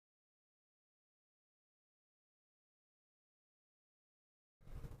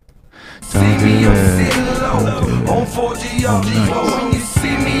See me, I'm sitting low on 4G all When you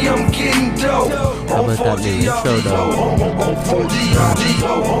see me, I'm getting dope. How about that new intro though? On 4G on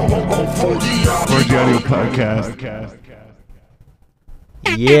 4G Audio podcast.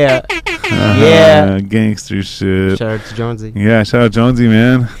 Yeah. Yeah. Gangster shit. Shout out to Jonesy. Yeah, shout out Jonesy,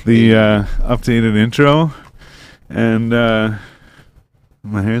 man. The updated intro. And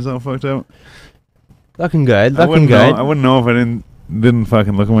my hair's all fucked up. Looking good. I Looking wouldn't good. know, I wouldn't know if I didn't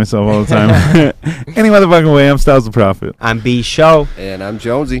fucking look at myself all the time. Any motherfucking way, I'm Styles the Prophet. I'm B Show. And I'm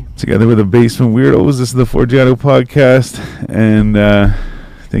Jonesy. Together with the Basement Weirdos, this is the 4G Audio podcast. And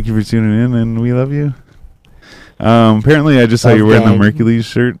thank you for tuning in, and we love you. Apparently, I just saw you wearing the Mercules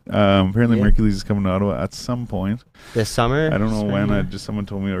shirt. Apparently, Yeah. Mercules is coming to Ottawa at some point. This summer. I don't know when. Spring? Someone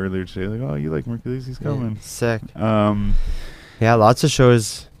told me earlier today, like, "Oh, you like Mercules? He's Yeah, coming." sick. Um, Yeah, lots of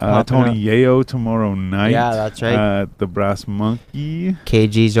shows. popping Tony up. Yayo tomorrow night. Yeah, that's right. The Brass Monkey.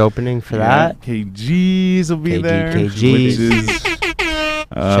 KG's opening for that. KG's will be KG, there. KG's. Which is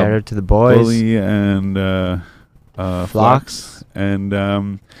Shout out to the boys. Bully and Flux. And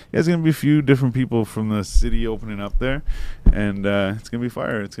there's going to be a few different people from the city opening up there. And it's going to be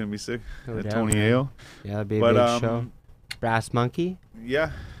fire. It's going to be sick. No At doubt, Tony man. Yayo. Yeah, that'd be a But, big show. Brass Monkey.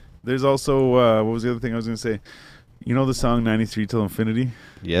 Yeah. There's also, what was the other thing I was going to say? You know the song 93 Till Infinity?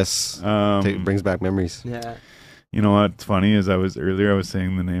 Yes. Um, Brings back memories. Yeah. You know what's funny is I was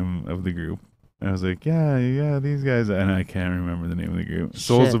saying the name of the group. I was like, yeah, these guys, and I can't remember the name of the group.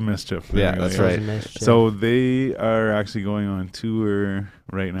 Souls Shit. of Mischief. Yeah, There we that's go. right. So they are actually going on tour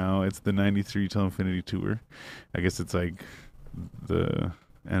right now. It's the 93 Till Infinity tour. I guess it's like the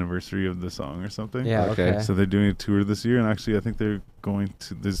anniversary of the song or something. Yeah, Okay. okay. So they're doing a tour this year, and actually I think they're going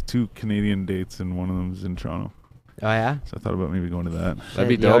to, there's 2 Canadian dates, and one of them is in Toronto. Oh, yeah? So I thought about maybe going to that. That'd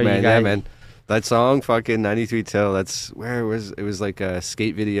be Shit, yo, dope, you man. Yeah, guys- man. That song, fucking 93 Till, that's where it was like a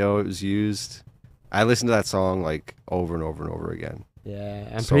skate video. It was used. I listened to that song like over and over and over again. Yeah,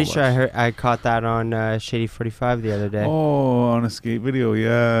 I'm So pretty sure much. I caught that on Shady 45 the other day. Oh, on a skate video,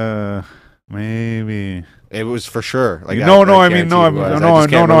 yeah, maybe. It was for sure. Like no, I I mean, guarantee no, it I'm, was. no, I no, just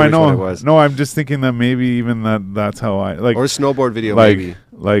can't no, I remember which one know. it was. No, I'm just thinking that maybe even that's how I like. Or a snowboard video, like, maybe.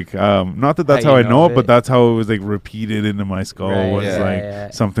 not that that's How how I you know know it, of but it. that's how it was like repeated into my skull. Right, was yeah, like yeah.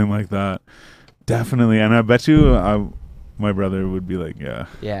 something like that. Definitely, and I bet you, my brother would be like, yeah,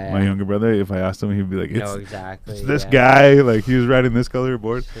 Yeah, my younger brother. If I asked him, he'd be like, You it's, know exactly. it's this yeah. guy. Like he was riding this color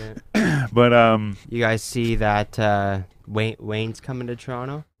board. Shit. But You guys see that Wayne's coming to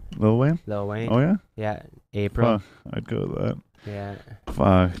Toronto? Lil Wayne. Lil Wayne? Oh yeah. Yeah, April. Fuck, I'd go with that. Yeah.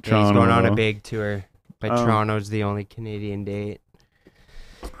 Fuck, He's Toronto. going on a though. big tour, but Toronto's the only Canadian date.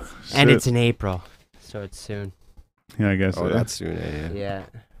 And Shit. it's in April, so it's soon. Yeah, I guess. Oh, yeah. that's soon. Yeah. Yeah.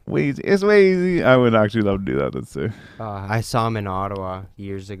 Wazy. It's Wazy. I would actually love to do that. That's it. I saw him in Ottawa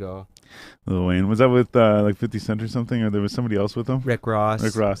years ago. Lil Wayne. Was that with like 50 Cent or something, or there was somebody else with him? Rick Ross.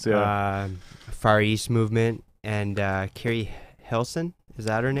 Rick Ross, yeah. Far East Movement and Carrie Hilson. Is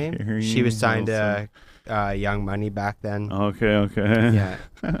that her name? Carrie She was signed Hilson. to Young Money back then. Okay. Yeah.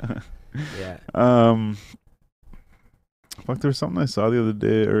 Yeah. Fuck, there was something I saw the other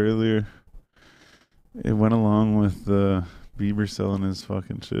day earlier. It went along with Bieber selling his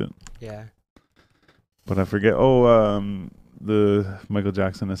fucking shit, Yeah. but I forget. Oh, the Michael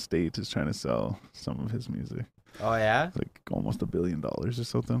Jackson estate is trying to sell some of his music. Oh, yeah? It's like almost $1 billion or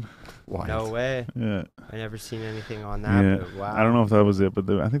something. Why? No way. Yeah. I never seen anything on that. Yeah. But wow. I don't know if that was it, but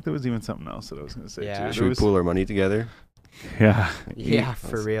I think there was even something else that I was going to say Yeah. too. Should There we was- pool our money together? Yeah. Yeah,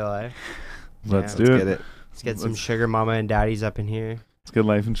 for real, eh? Let's Yeah. do Let's it. get it. Let's get some Let's- sugar mama and daddies up in here. Let's get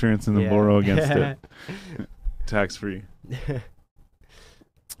life insurance and then Yeah. borrow against it. Tax free.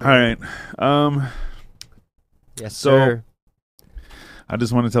 All right. Yes, So- sir. I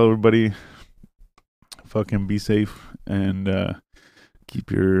just want to tell everybody, fucking be safe and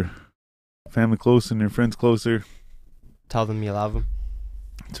keep your family close and your friends closer. Tell them you love them.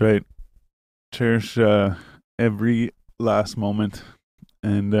 That's right. Cherish every last moment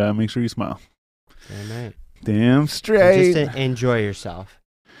and make sure you smile. Damn right. Damn And straight. just enjoy yourself.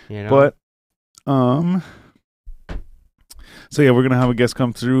 You know? But so yeah, we're gonna have a guest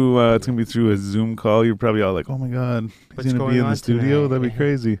come through. It's gonna be through a Zoom call. You're probably all like, "Oh my god, he's What's gonna going be in on the studio? tonight?" That'd be Yeah.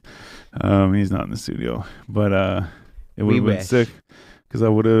 crazy." He's not in the studio, but it would We have been wish. sick because I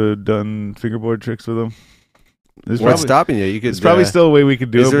would have done fingerboard tricks with him. There's What's probably, stopping you? You could. there's probably still a way we could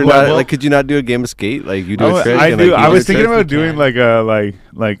do Is it. there but- not, well, like, could you not do a game of skate? Like you do a trick. I and, do. Like, I you was do a thinking trick? about doing can.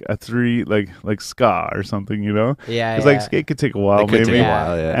 like a 3 like ska or something, you know? yeah, Because yeah. like skate could take a while, It could maybe. take a Yeah.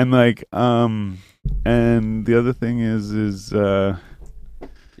 while. Yeah. And like and the other thing is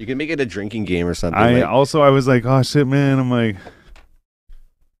You can make it a drinking game or something. I like, was like, oh shit, man. I'm like,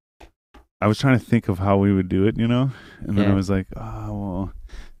 I was trying to think of how we would do it, and then I Yeah. was like, oh well,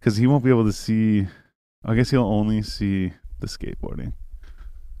 because he won't be able to see. I guess he'll only see the skateboarding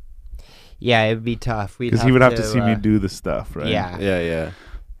Yeah, it would be tough. because he would have to see me do the stuff, right? Yeah. Yeah.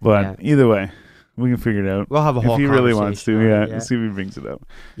 But Yeah. either way, we can figure it out. We'll have a whole If he really wants to, conversation on it, yeah, see if he brings it up.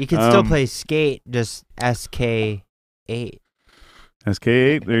 You can still Um, play skate, just SK8.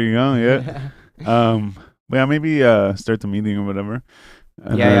 SK8, there you go. Yeah. But yeah, maybe start the meeting or whatever.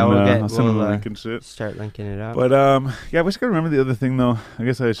 And Yeah, then, we'll I'll send him the we'll, link and shit. Start linking it up. But yeah, we should remember the other thing though. I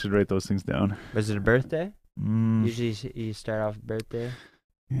guess I should write those things down. Was it a birthday? Mm, Usually you start off birthday.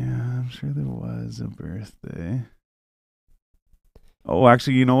 yeah, I'm sure there was a birthday. Oh,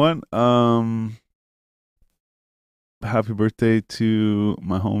 actually, you know what? Happy birthday to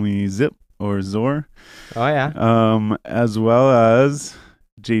my homie Zip or Zor, Oh yeah. as well as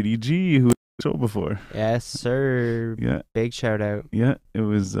JDG, who was on the show before. Yes, sir. Yeah, Big shout out. yeah, it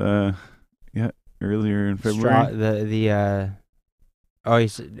was earlier in February.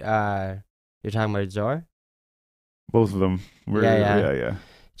 You're talking about Zor? Both of them were, Yeah. yeah.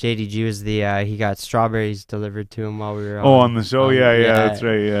 JDG was he got strawberries delivered to him while we were Oh, on the show, yeah, yeah. that's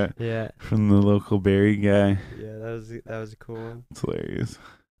right, yeah. Yeah. From the local berry guy. Yeah, that was a cool one. It's hilarious.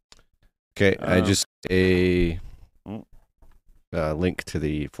 Okay, I just a Oh. link to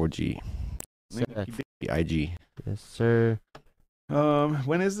the 4G, So, the IG. yes, sir.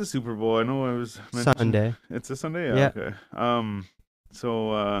 When is the Super Bowl? I know I was mentioning. Sunday. It's a Sunday, Yeah. okay.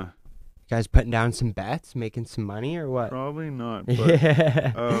 So You guys putting down some bets, making some money or what? probably not. But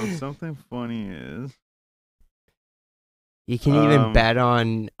Yeah. something funny is You can even um, bet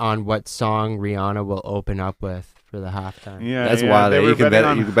on what song Rihanna will open up with for the halftime. yeah, That's yeah, wild. they You were can betting bet.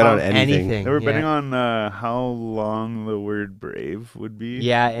 on You can bet on how- anything. They were yeah. betting on how long the word "brave" would be.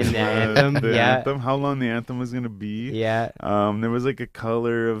 Yeah, and the anthem. The Yeah. anthem, how long the anthem was gonna be. Yeah. There was like a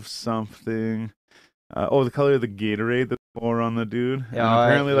color of something. The color of the Gatorade that wore on the dude. And Oh,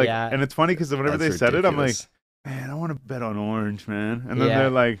 apparently, like, yeah. and it's funny because whenever That's they said it, I'm like, ridiculous. man, I want to bet on orange, man. And then Yeah. they're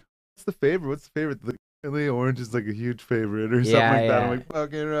like, what's the favorite? What's the favorite? Like, really, orange is like a huge favorite or something Yeah, like that. yeah. I'm like,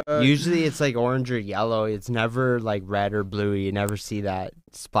 fucking right. Usually it's like orange or yellow. It's never like red or blue. You never see that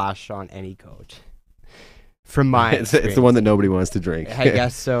splash on any coat. From my It's the one that nobody wants to drink. I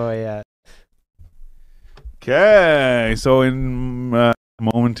guess so, yeah. Okay, so in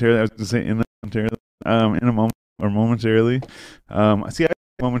momentarily, I was gonna say in a moment or momentarily. See, I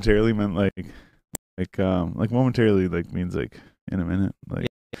momentarily meant like momentarily like means like in a minute, like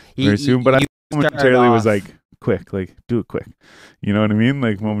very soon. But I momentarily was like quick, like do it quick. You know what I mean?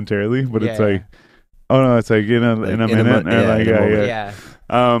 Like momentarily, but it's like, oh no, it's like in a minute, or like yeah.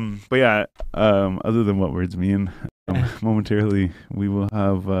 Yeah. But yeah, other than what words mean, momentarily we will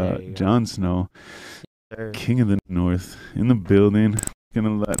have There you go. Jon Snow, Sure. King of the North, in the building.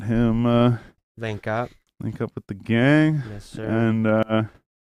 Gonna let him Link up. link up with the gang, Yes, sir. and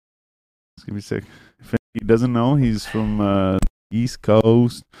it's gonna be sick. If he doesn't know, he's from East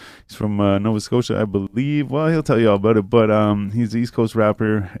Coast. He's from Nova Scotia, I believe. Well, he'll tell you all about it, but he's an East Coast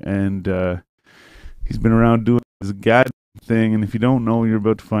rapper, and he's been around doing his god thing. And if you don't know, you're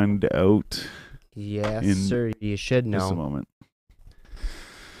about to find out. Yes, in sir. You should Just a know. moment.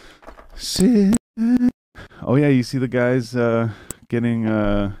 Shit. Oh yeah, you see the guys getting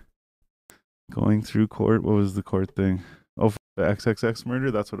going through court. What was the court thing? Oh, for the XXX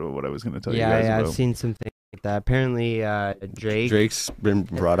murder. That's what I was going to tell you guys Yeah, about. I've seen some things like that. Apparently, Drake Drake's been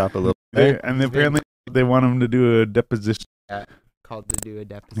brought up a little They- bit. and apparently they want him to do a deposition. called to do a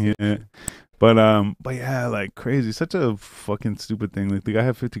deposition. Yeah. But yeah, like crazy. Such a fucking stupid thing. Like the guy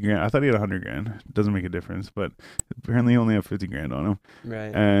had 50 grand. I thought he had 100 grand. Doesn't make a difference, but apparently he only had 50 grand on him.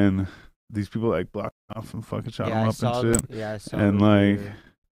 Right. And these people like blocked him off and fucking shot him I up saw and shit. I saw And, the like, video.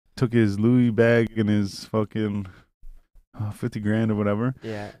 Took his Louis bag and his fucking 50 grand or whatever.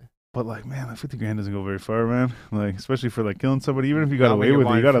 Yeah. But like, man, that 50 grand doesn't go very far, man. Like, especially for like killing somebody. Even if you got Not when away you're with it,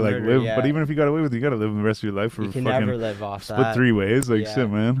 you wanted gotta for like murder, live. yeah. But even if you got away with it, you gotta live the rest of your life for You can fucking never live off split that. 3 ways. Like Yeah. shit,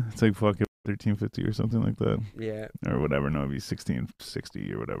 man. It's like fucking 1350 or something like that, Yeah. or whatever. No, it'd be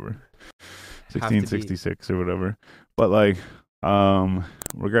 1660 or whatever, Have to be- 1666 or whatever. But like,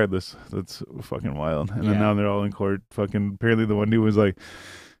 regardless, that's fucking wild. And then Yeah. now they're all in court. Fucking apparently the one dude was like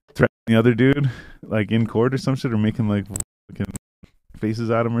threatening the other dude, like in court or some shit, or making like fucking faces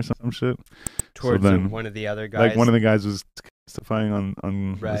at him or some shit. Towards then, one of the other guys. Like one of the guys was testifying on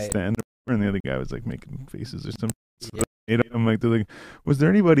the Right. stand, and the other guy was like making faces or something. So Yeah. they made him, like, they're like, was there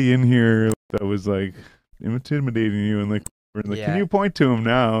anybody in here that was like intimidating you? And like, we're like, Yeah. can you point to him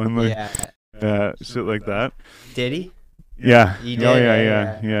now? And like, Yeah. shit like that. Did he? Yeah. You Oh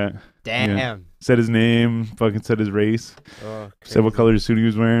did, yeah. Damn. Said his name. Fucking said his race. Oh, Said what crazy. color suit he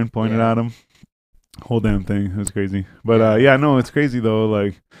was wearing. Pointed Yeah. at him. Whole damn thing. It was crazy. But Yeah. no, it's crazy though.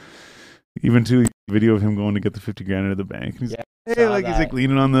 Like even to video of him going to get the 50 grand out of the bank. He's Yeah, hey, saw like he's that. like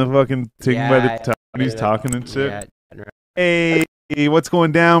leaning on the fucking thing by the Yeah, top and he's talking and shit. Yeah. Hey, what's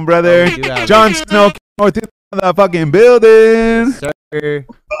going down, brother? Oh, we do have Jon it. Snow North in the fucking building. Sir.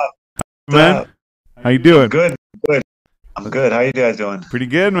 Man, how you doing? Good. I'm good. How you guys doing? Pretty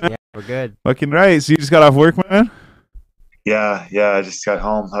good, man. Yeah, we're good. Fucking right. So you just got off work, man? Yeah. I just got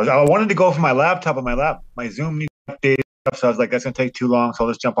home. I wanted to go for my laptop, but my Zoom needs updated. So I was like, that's gonna take too long, so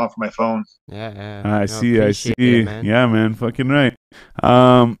I'll just jump on for my phone. Yeah. I No, see. appreciate it, man. Yeah, man. Fucking right.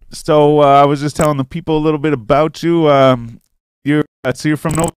 So I was just telling the people a little bit about you. You're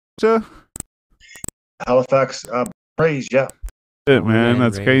from Nova Scotia? Halifax, praise, yeah. Shit, man, man,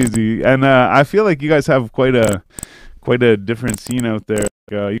 that's right. crazy. And I feel like you guys have quite a different scene out there.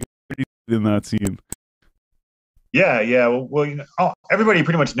 You pretty good in that scene. Yeah. Well, everybody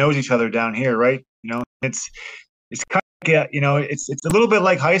pretty much knows each other down here, right? It's kind of it's a little bit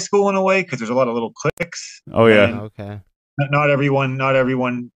like high school in a way because there's a lot of little cliques. Oh yeah. And Okay. not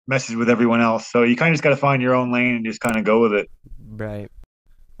everyone messes with everyone else, so you kind of just got to find your own lane and just kind of go with it. Right.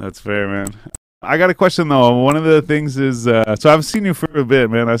 That's fair, man. I got a question though. One of the things is, so I've seen you for a bit,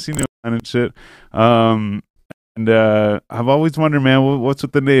 man. I've seen you and shit. And I've always wondered, man, what's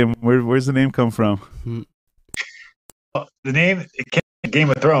with the name? Where's the name come from? The name it came from Game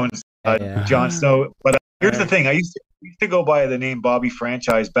of Thrones, Yeah. Jon Snow. But here's the thing: I used to go by the name Bobby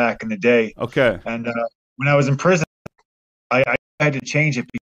Franchise back in the day, Okay. and when I was in prison, I had to change it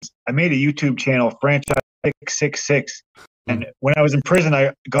because I made a YouTube channel, Franchise 666, and when I was in prison,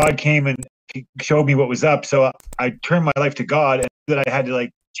 God came and he showed me what was up, so I turned my life to God, and knew that I had to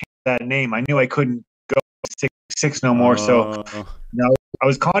like change that name. I knew I couldn't go 666 no more, so I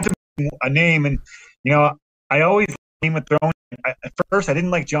was contemplating a name, and I always liked Game of Thrones. At first, I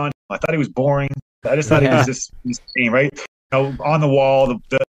didn't like Jon. I thought he was boring. I just thought he was this name, right? On the wall,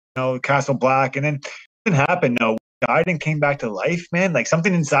 the Castle Black, and then it didn't happen. No, died and came back to life, man. Like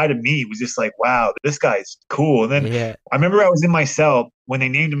something inside of me was just like, wow, this guy's cool. And then Yeah. I remember I was in my cell when they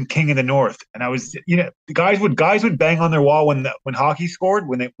named him King of the North, and I was, the guys would bang on their wall when hockey scored,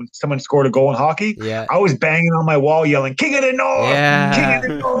 when someone scored a goal in hockey. Yeah. I was banging on my wall yelling, "King of the North, Yeah. King of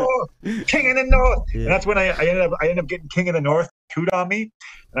the North, King of the North." Yeah. And that's when I ended up getting King of the North tattooed on me,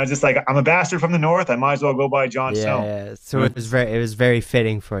 and I was just like, I'm a bastard from the North. I might as well go by Jon Snow. Yeah. So it was very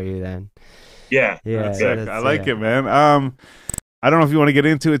fitting for you then. Yeah. Yeah. That's Yeah, sick. I like it, man. I don't know if you want to get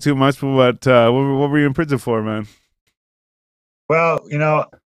into it too much, but what were you in prison for, man? Well,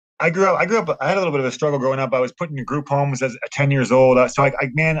 I grew up. I had a little bit of a struggle growing up. I was put in group homes as 10 years old. So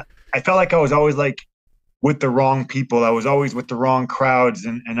I felt like I was always like with the wrong people. I was always with the wrong crowds,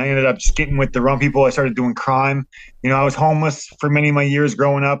 and I ended up just getting with the wrong people. I started doing crime. I was homeless for many of my years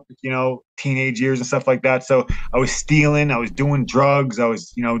growing up. Teenage years and stuff like that. So I was stealing. I was doing drugs. I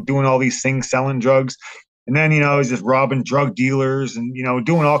was doing all these things, selling drugs, and then I was just robbing drug dealers and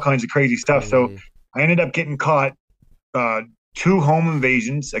doing all kinds of crazy stuff. So I ended up getting caught. 2 home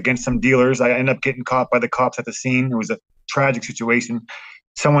invasions against some dealers. I ended up getting caught by the cops at the scene. It was a tragic situation.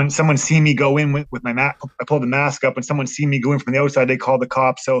 Someone seen me go in with my mask. I pulled the mask up, and someone seen me go in from the outside. They called the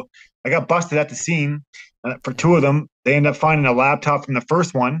cops. So I got busted at the scene. For 2 of them, they ended up finding a laptop from the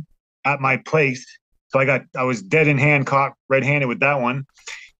first one at my place. So I was dead in hand, caught red-handed with that one.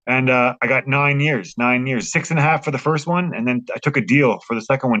 And I got 9 years, 6.5 for the first one. And then I took a deal for the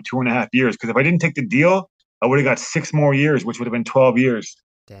second one, 2.5 years. Because if I didn't take the deal, I would have got 6 more years, which would have been 12 years.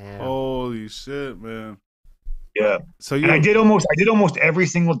 Damn. Holy shit, man. Yeah. So And I did almost every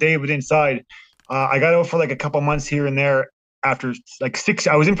single day of it inside. I got out for like a couple months here and there after like 6.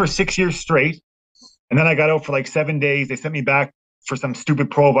 I was in for 6 years straight. And then I got out for like 7 days. They sent me back for some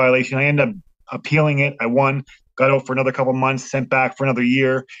stupid parole violation. I ended up appealing it. I won, got out for another couple months, sent back for another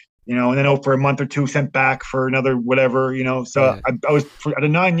year, and then out for a month or 2, sent back for another whatever, So Yeah. I was, out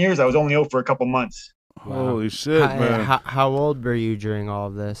of 9 years, I was only out for a couple months. Holy shit, man. How old were you during all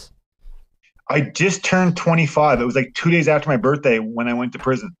of this? I just turned 25. It was like 2 days after my birthday when I went to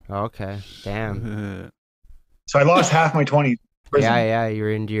prison. Okay. Damn. So I lost half my 20s. Prison. Yeah. You were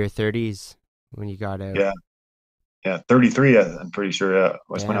into your 30s when you got out. Yeah. Yeah, 33, I'm pretty sure. Yeah,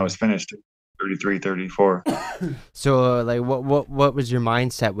 was when I Damn. was finished. 33, 34. So, like, what was your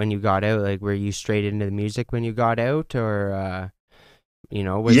mindset when you got out? Like, were you straight into the music when you got out, or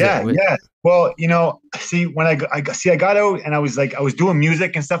was Yeah. it? Well, see, when I got out and I was doing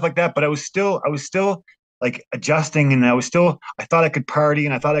music and stuff like that, but I was still like adjusting, and I thought I could party,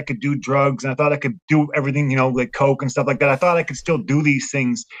 and I thought I could do drugs, and I thought I could do everything, like coke and stuff like that. I thought I could still do these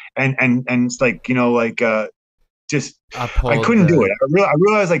things, and it's like, just I Uphold couldn't do the- it. I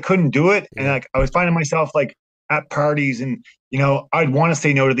realized I couldn't do it, and Yeah. like I was finding myself like at parties, and I'd want to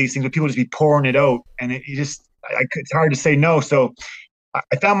say no to these things, but people just be pouring it out, and it's hard to say no. So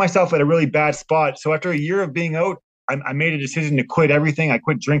I found myself at a really bad spot. So after a year of being out, I made a decision to quit everything. I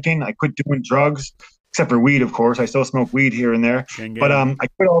quit drinking. I quit doing drugs, except for weed, of course. I still smoke weed here and there. Gang, But gang. I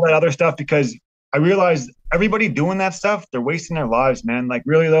quit all that other stuff because I realized everybody doing that stuff, they're wasting their lives, man. Like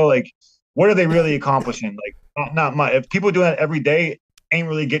really though, like what are they really accomplishing? Like not much. If people do that every day, ain't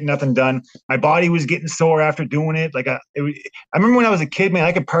really getting nothing done. My body was getting sore after doing it. Like I remember when I was a kid, man,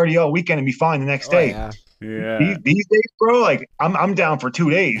 I could party all weekend and be fine the next Oh, day. yeah. Yeah. These days, bro, like I'm down for 2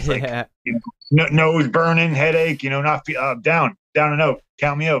 days. Like Yeah. nose burning, headache, not down and out.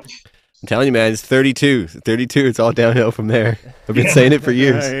 Count me out. I'm telling you, man, it's 32. 32, it's all downhill from there. I've been saying it for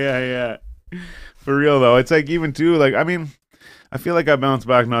years. Yeah. For real though, it's like even too like I mean, I feel like I bounced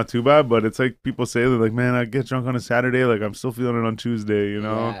back not too bad, but it's like people say that like, man, I get drunk on a Saturday, like I'm still feeling it on Tuesday,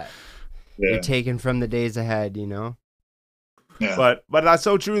 Yeah. Yeah. You're taken from the days ahead, Yeah. But that's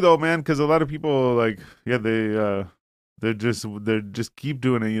so true though, man, because a lot of people like they just keep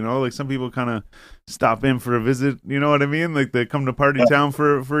doing it, like some people kind of stop in for a visit, you know what I mean, like they come to party town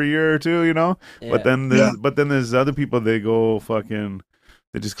for a year or two, Yeah. but then there's other people, they go fucking,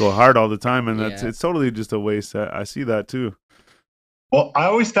 they just go hard all the time, and Yeah. it's totally just a waste. I see that too. Well, I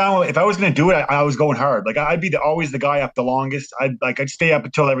always found if I was going to do it, I was going hard. Like I'd be always the guy up the longest. I'd stay up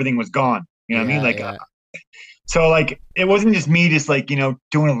until everything was gone. You know what I mean? Like, yeah. so like it wasn't just me just like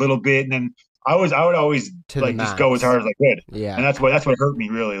doing a little bit, and then I would always To the like just go max. as hard as I could, Yeah. and that's what hurt me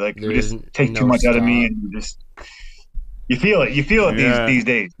really. Like it would There's just take too no much out of me, stop. and you feel it Yeah. these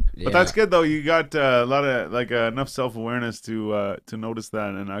days. But that's good though. You got a lot of like enough self-awareness to notice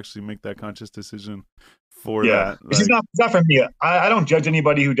that and actually make that conscious decision for Yeah, that. it's just it's not for me. I don't judge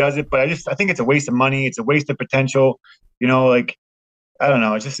anybody who does it, but I think it's a waste of money. It's a waste of potential. Like I don't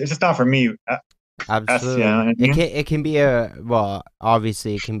know. It's just not for me. Absolutely. yeah. It can be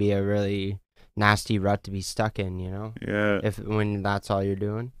obviously it can be a really nasty rut to be stuck in, Yeah. when that's all you're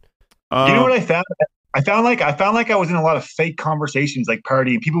doing. You know what I found? I found like I was in a lot of fake conversations, like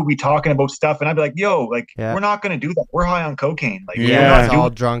party, and people would be talking about stuff, and I'd be like, "Yo, like Yeah. we're not gonna do that. We're high on cocaine. Like we're Yeah. not It's doing all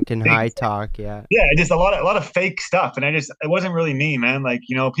drunk and things. high talk, yeah. Yeah, just a lot of fake stuff, and it wasn't really me, man. Like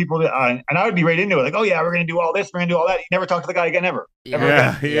people, and I would be right into it, like, oh yeah, we're gonna do all this, we're gonna do all that. You never talk to the guy again, ever. Ever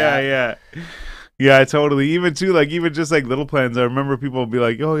Yeah, again. yeah, totally. Even too, like even just like little plans. I remember people would be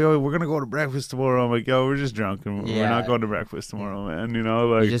like, yo, we're gonna go to breakfast tomorrow. I'm like, yo, we're just drunk and we're Yeah. not going to breakfast tomorrow, man. You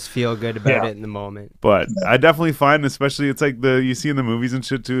Like. just feel good about Yeah. it in the moment. But I definitely find, especially it's like you see in the movies and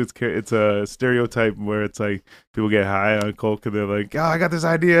shit too. It's a stereotype where it's like people get high on coke and they're like, "Oh, I got this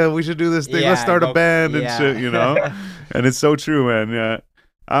idea. We should do this thing. Let's Yeah, start a go- band and yeah. shit." And it's so true, man. Yeah.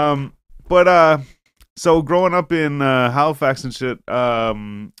 But so growing up in Halifax and shit,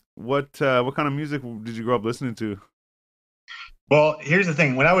 what kind of music did you grow up listening to? Well, here's the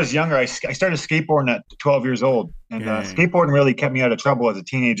thing. When I was younger, I started skateboarding at 12 years old, and Yeah. skateboarding really kept me out of trouble as a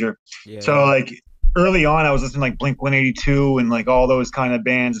teenager. Yeah. So like early on, I was listening to like Blink-182 and like all those kind of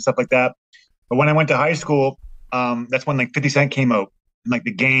bands and stuff like that. But when I went to high school, that's when like 50 Cent came out, and like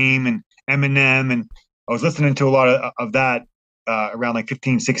The Game and Eminem, and I was listening to a lot of that around like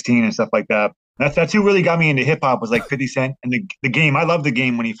 15, 16 and stuff like that. That's who really got me into hip hop, was like 50 Cent and the Game. I loved The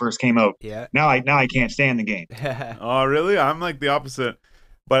Game when he first came out. Yeah. Now I can't stand The Game. Oh, really? I'm like the opposite.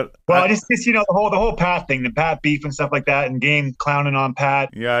 But Well, just the whole Pat thing, the Pat beef and stuff like that, and Game clowning on Pat.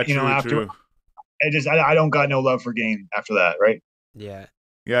 yeah, true, after true. I don't got no love for Game after that, right? Yeah.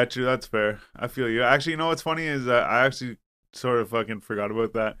 Yeah, true. That's fair. I feel you. Actually, what's funny is I actually sort of fucking forgot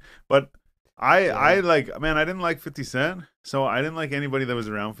about that. But I like, man, I didn't like 50 Cent, so I didn't like anybody that was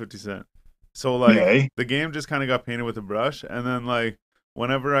around 50 Cent. So like Yeah. The Game just kind of got painted with a brush, and then like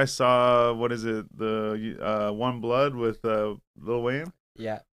whenever I saw the One Blood with Lil Wayne,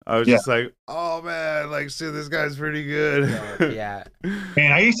 Yeah. I was Yeah. just like, oh man, like shit, this guy's pretty good. Yeah.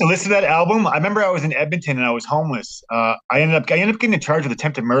 Man, I used to listen to that album. I remember I was in Edmonton and I was homeless. I ended up getting charged with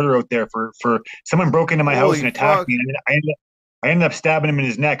attempted murder out there for someone broke into my house Holy and attacked fuck. me. And I ended up stabbing him in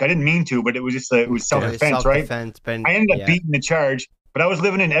his neck. I didn't mean to, but it was just it was self-defense, right? Self-defense, but I ended up yeah. beating the charge, but I was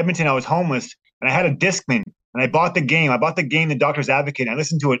living in Edmonton. I was homeless, and I had a Discman, and I bought The Game. I bought The Game, The Doctor's Advocate. And I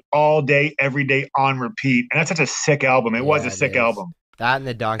listened to it all day, every day on repeat. And that's such a sick album. It was Yeah, a it sick is. album. That and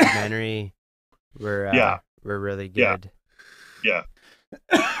the documentary were really good. Yeah.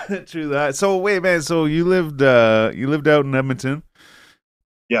 True that. So wait, man. So you lived out in Edmonton.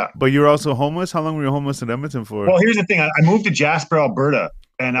 Yeah. But you were also homeless. How long were you homeless in Edmonton for? Well, here's the thing. I moved to Jasper, Alberta,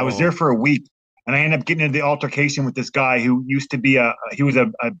 and I was Oh. there for a week. And I ended up getting into the altercation with this guy who used to be he was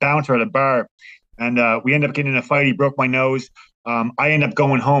a bouncer at a bar. And we ended up getting in a fight. He broke my nose. I ended up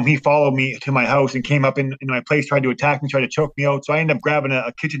going home. He followed me to my house and came up in my place, tried to attack me, tried to choke me out. So I ended up grabbing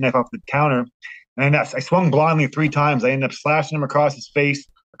a kitchen knife off the counter. And I swung blindly 3 times. I ended up slashing him across his face,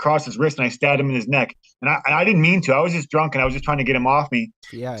 across his wrist, and I stabbed him in his neck. And I didn't mean to. I was just drunk, and I was just trying to get him off me.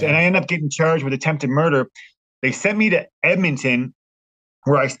 Yeah. And I ended up getting charged with attempted murder. They sent me to Edmonton,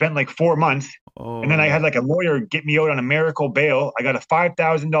 where I spent like 4 months. Oh. And then I had like a lawyer get me out on a miracle bail. I got a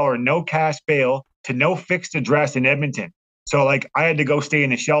 $5,000 no cash bail to no fixed address in Edmonton. So like I had to go stay in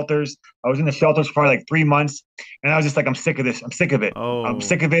the shelters. I was in the shelters for probably like 3 months. And I was just like, I'm sick of this. I'm sick of it. Oh. I'm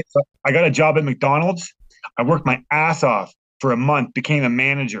sick of it. So I got a job at McDonald's. I worked my ass off for a month, became a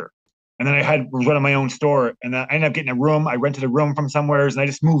manager. And then was running my own store. And I ended up getting a room. I rented a room from somewhere, and I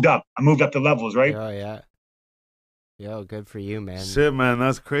just moved up. I moved up the levels, right? Oh yeah. Yo, good for you, man. Shit, man,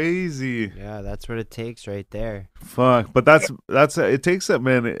 that's crazy. Yeah, that's what it takes right there. Fuck, but that's it takes that,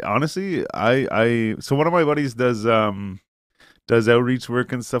 man. Honestly, so one of my buddies does outreach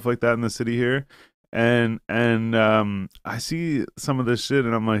work and stuff like that in the city here, and I see some of this shit,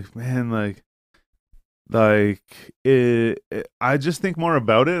 and I'm like, man, I just think more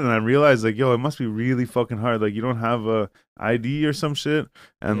about it, and I realize like, yo, it must be really fucking hard. Like, you don't have a ID or some shit,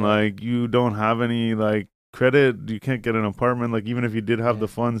 and like you don't have any like credit, you can't get an apartment. Like, even if you did have the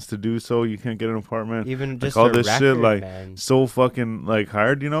funds to do so, you can't get an apartment. Even just all a this record, shit, like, man. so fucking like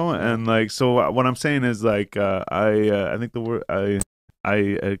hard, you know. And like, so what I'm saying is like, I think the word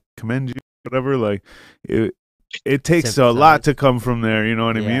I commend you, whatever. Like, it takes a lot to come from there, you know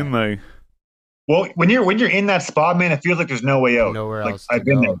what I mean? Like, well, when you're in that spot, man, it feels like there's no way out. Nowhere like, else to I've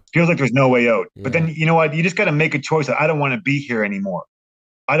been go. there. It feels like there's no way out. Yeah. But then you know what? You just got to make a choice. I don't want to be here anymore.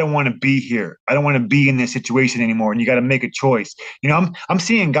 I don't want to be here. I don't want to be in this situation anymore. And you got to make a choice. You know, I'm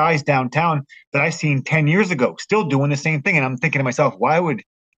seeing guys downtown that I seen 10 years ago still doing the same thing. And I'm thinking to myself, why would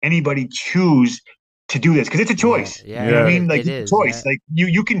anybody choose to do this? Because it's a choice. Yeah, you know what I mean? Like, it it's is, a choice. yeah. Like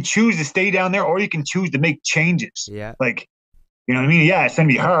you can choose to stay down there, or you can choose to make changes. Yeah. Like, you know what I mean? Yeah, it's gonna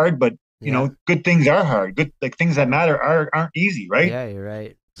be hard, but you know, good things are hard. Good, like, things that matter aren't easy, right? Yeah, you're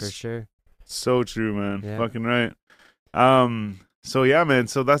right. For sure. so true, man. Yeah. Fucking right. So yeah, man.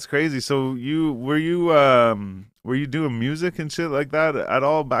 So that's crazy. So were you doing music and shit like that at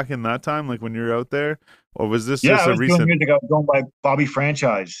all back in that time, like when you were out there, or was this Yeah, just I a was recent? doing music. I was going by Bobby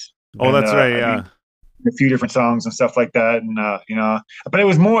Franchise. Oh, And, that's right. I Yeah. mean, a few different songs and stuff like that, and you know, but it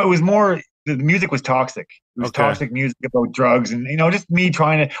was more. The music was toxic. It was Okay. toxic music about drugs, and you know, just me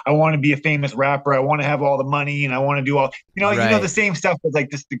trying to. I want to be a famous rapper. I want to have all the money, and I want to do all. You know, Right. the same stuff with like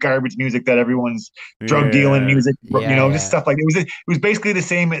just the garbage music that everyone's drug Yeah. dealing music. Yeah, you know, just yeah. stuff like it was basically the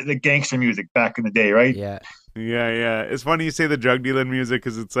same as the gangster music back in the day, right? Yeah. Yeah. It's funny you say the drug dealing music,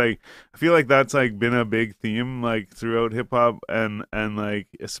 because it's like, I feel like that's like been a big theme like throughout hip hop, and like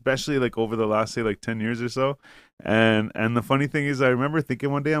especially like over the last, say, like 10 years or so. And the funny thing is, I remember thinking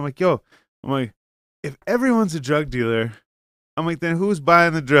one day, I'm like, if everyone's a drug dealer, I'm like, then who's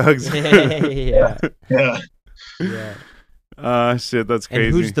buying the drugs? Yeah. Yeah. Yeah. Shit, that's And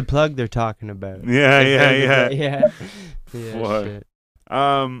crazy. who's the plug they're talking about? Yeah. Yeah. Yeah. Fuck. Shit.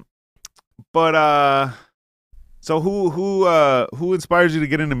 But so who inspires you to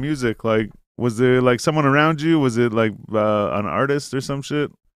get into music? Like, was there like someone around you? Was it like an artist or some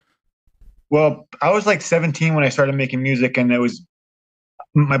shit? Well, I was like 17 when I started making music, and it was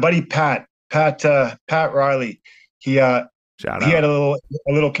my buddy Pat Riley. He Shout he had out.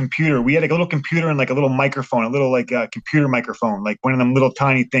 a little computer. We had like a little computer and like a little microphone, a little like computer microphone, like one of them little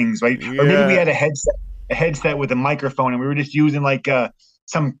tiny things, right? Or maybe we Yeah. had a headset with a microphone, and we were just using like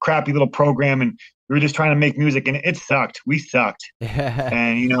some crappy little program, and we were just trying to make music, and it sucked. We sucked,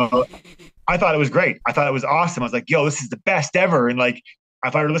 and you know, I thought it was great. I thought it was awesome. I was like, yo, this is the best ever, and like.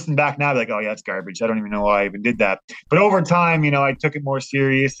 If I were to listen back now, I'd be like, oh yeah, it's garbage. I don't even know why I even did that. But over time, you know, I took it more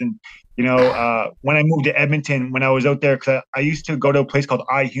serious. And, you know, when I moved to Edmonton, when I was out there, because I used to go to a place called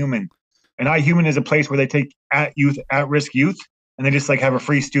iHuman. And iHuman is a place where they take at-risk youth, and they just like have a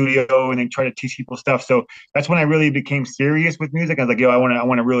free studio, and they try to teach people stuff. So that's when I really became serious with music. I was like, yo, I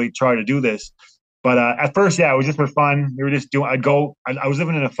want to really try to do this. But at first, yeah, it was just for fun. We were just doing, I was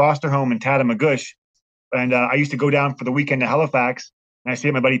living in a foster home in Tatamagouche. And I used to go down for the weekend to Halifax. And I stay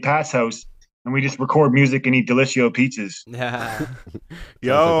at my buddy Pat's house, and we just record music and eat Delicious pizzas. Yeah.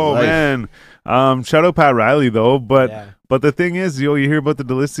 Yo, life. man. Shout out Pat Riley though, but Yeah. But the thing is, you hear about the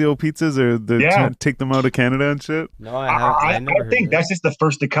Delissio pizzas or Yeah. take them out of Canada and shit. No, I never I heard think of that's just the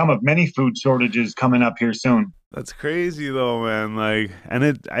first to come of many food shortages coming up here soon. That's crazy though, man. Like, and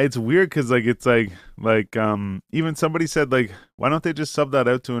it's weird because it's even somebody said like, why don't they just sub that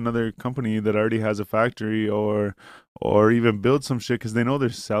out to another company that already has a factory or even build some shit because they know they're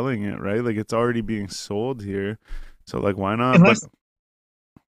selling it, right? Like it's already being sold here, so like why not? Unless-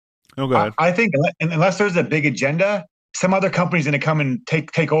 Oh, go ahead. I think unless there's a big agenda, some other company's going to come and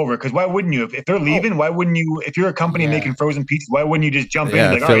take over. Because why wouldn't you? If they're leaving, why wouldn't you? If you're a company Yeah. making frozen pizzas, why wouldn't you just jump Yeah,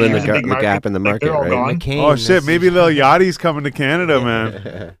 in? Like, fill all right, in here's a big the market. gap in the Like, market, they're all right? gone. McCain, Oh shit, this maybe is- Lil Yachty's coming to Canada,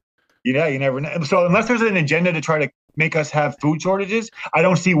 man. Yeah, you never know. So unless there's an agenda to try to make us have food shortages, I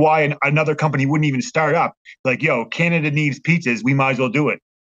don't see why another company wouldn't even start up. Like, yo, Canada needs pizzas. We might as well do it.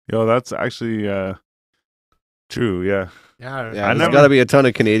 Yo, that's actually true. Yeah. Yeah, Yeah, I there's never- got to be a ton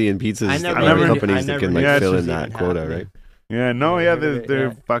of Canadian pizzas I never never- companies I that can never like knew fill this in was that even quota, happening. right? Yeah, no, Yeah, yeah, never- they're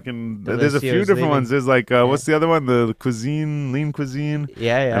yeah. fucking. There's a few Delicio's different leaving. ones. There's like, Yeah. what's the other one? The cuisine, lean cuisine,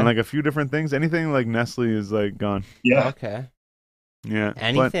 Yeah. and like a few different things. Anything like Nestle is like gone. Yeah. Okay. Yeah, but-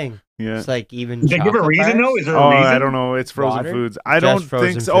 Anything. yeah. It's like even. Did they give a chocolate reason bars? though? Is there Oh, a reason? I don't know. It's frozen Water? foods. I Just don't think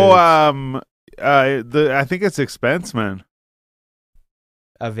frozen so. foods. I think it's expense, man.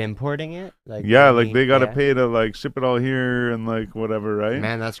 Of importing it? Like Yeah, I like mean, they gotta yeah. pay to like ship it all here and like whatever, right?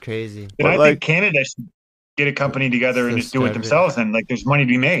 Man, that's crazy. And But, I like- think Canada should get a company together and Just just do it start it. themselves, and like there's money to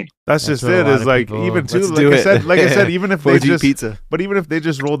be made. That's That's just what a it. lot Is of like people- even too. Let's Like do I it. said, even if they 4G just, pizza. but even if they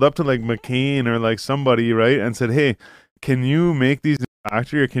just rolled up to like McCain or like somebody, right, and said, "Hey, can you make these in your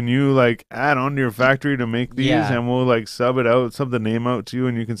factory, or can you like add on to your factory to make these, Yeah. and we'll like sub it out, sub the name out to you,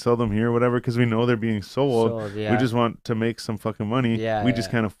 and you can sell them here, or whatever, because we know they're being sold. Sold, yeah. We just want to make some fucking money. Yeah, we just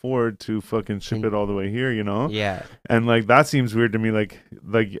yeah. can't afford to fucking ship And- it all the way here, you know." Yeah. And like that seems weird to me, like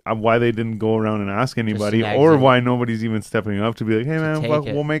why they didn't go around and ask anybody, an or exit. why nobody's even stepping up to be like, "Hey To man, take fuck,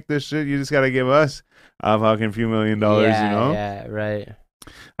 it. we'll make this shit. You just gotta give us a fucking few $1 million, yeah, you know?" Yeah, right.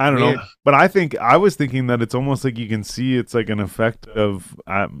 I don't know, Weird. but I was thinking that it's almost like you can see it's like an effect of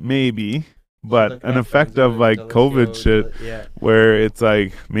maybe, but Look an at effect from of like Delicio's, COVID shit, Yeah. where it's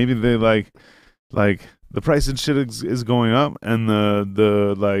like maybe they like the price and shit is going up, and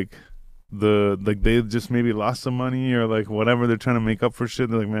they just maybe lost some money or like whatever they're trying to make up for shit.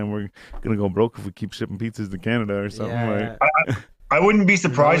 They're like, man, we're gonna go broke if we keep shipping pizzas to Canada or something. Yeah, like, I wouldn't be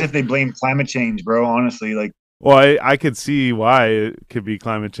surprised No. if they blame climate change, bro. Honestly, like, well, I could see why it could be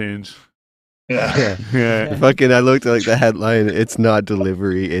climate change. yeah. Yeah. Yeah, Fucking, I looked at like the headline. It's not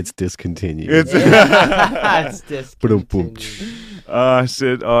delivery. It's discontinued. it's yeah. It's Ba-dum-bum. discontinued.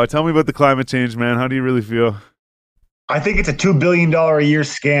 shit. Tell me about the climate change, man. How do you really feel? I think it's a $2 billion a year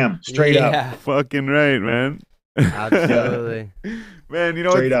scam, straight up, Yeah, Fucking right, man. absolutely. Man, you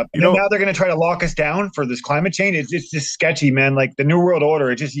know, straight up. You And then know, now they're going to try to lock us down for this climate change. It's just sketchy, man. Like the New World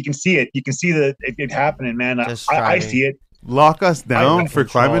Order, it just you can see it. You can see it happening, man. I Just I striving. see it. lock us down for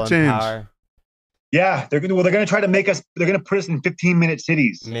Control climate and change. power. Yeah, they're going to try to make us. They're going to put us in 15-minute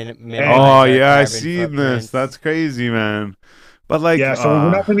cities. Minimize Oh our yeah, I carbon seen this. footprints. That's crazy, man. But like, Yeah, so we're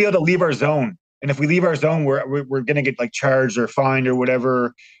not going to be able to leave our zone. And if we leave our zone, we're going to get like charged or fined or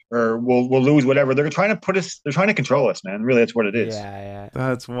whatever, or we'll lose whatever. They're trying to put us. They're trying to control us, man. Really, that's what it is. Yeah.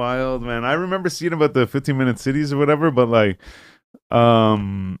 that's wild, man. I remember seeing about the 15-minute cities or whatever, but like,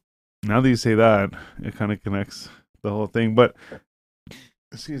 now that you say that, it kind of connects the whole thing. But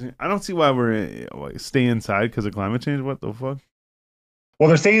excuse me, I don't see why we're stay inside because of climate change. What the fuck? Well,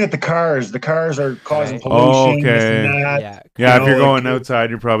 they're saying that the cars are causing Right. pollution. This Okay. and that. Yeah. Yeah, You if you're know, going like-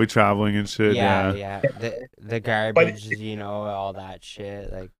 outside, you're probably traveling and shit. Yeah. The garbage, all that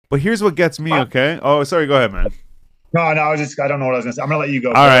shit. Like, But here's what gets me, okay? Oh, sorry, go ahead, man. No, I don't know what I was going to say. I'm going to let you go.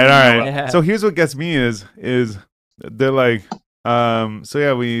 All right. Yeah. So here's what gets me is they're like, so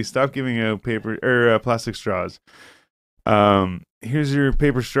yeah, we stopped giving out paper or plastic straws. Here's your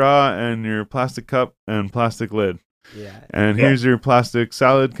paper straw and your plastic cup and plastic lid. yeah. And Yeah. here's your plastic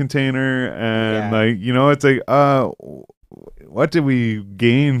salad container, and Yeah. like, you know, it's like, what did we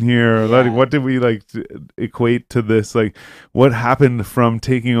gain here? Like, Yeah. what did we like equate to this? Like, what happened from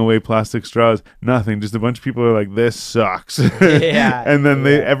taking away plastic straws? Nothing. Just a bunch of people are like, this sucks. Yeah, And then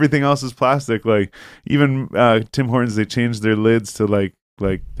yeah. everything else is plastic. Like even Tim Hortons, they changed their lids to like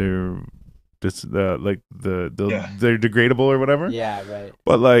they're just like the Yeah. they're degradable or whatever. Yeah, right.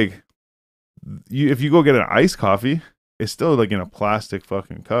 But like, if you go get an iced coffee, it's still like in a plastic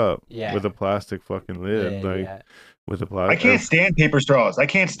fucking cup Yeah. with a plastic fucking lid, Yeah. with a I plastic. can't stand paper straws. I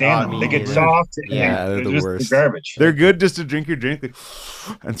can't stand Oh, them. me They get neither. soft. and Yeah, they're the just worst. garbage. They're good just to drink your drink like,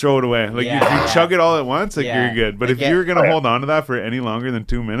 and throw it away. Like if Yeah. you chug it all at once, like Yeah. you're good. But They if get- you're gonna Oh, yeah. hold on to that for any longer than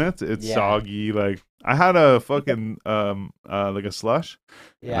 2 minutes, it's Yeah. soggy. Like I had a fucking like a slush,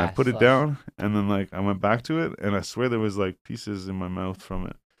 and I Yeah, put it slush. down, and then like I went back to it, and I swear there was like pieces in my mouth from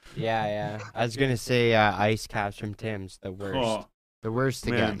it. Yeah. I was gonna say ice caps from Tim's, the worst. Oh The worst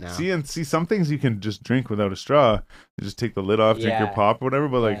to man, get now. see some things you can just drink without a straw. You just take the lid off, drink your Yeah. pop or whatever.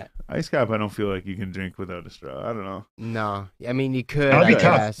 But like Yeah. ice cap, I don't feel like you can drink without a straw. I don't know. No, I mean you could, That'd I be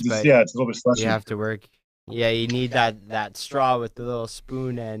tough. guess, but Yeah, it's a little bit slushy. you have to work. Yeah, you need that straw with the little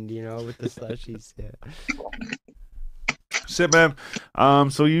spoon end, with the slushies. Yeah. Shit, man.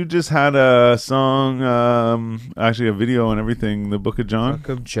 So you just had a song, actually a video and everything, the Book of John. Book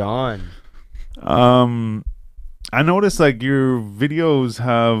of John. I noticed like your videos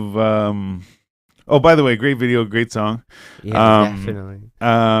have oh, by the way, great video, great song. Yeah, definitely.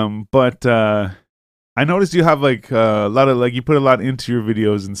 But I noticed you have like a lot of like you put a lot into your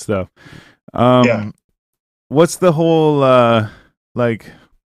videos and stuff. Yeah. What's the whole like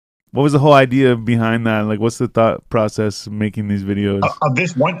what was the whole idea behind that? Like what's the thought process making these videos? Of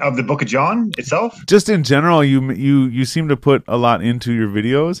this one, of the Book of John itself? Just in general, you seem to put a lot into your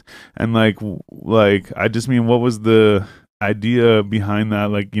videos, and like I just mean, what was the idea behind that?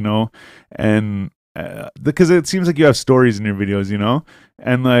 Like, and because it seems like you have stories in your videos,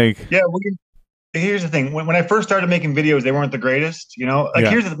 and like Yeah, here's the thing. When I first started making videos, they weren't the greatest, Like, Yeah.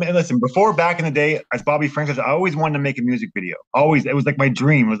 here's the thing. Listen, before, back in the day, as Bobby Frank says, I always wanted to make a music video. Always. It was like my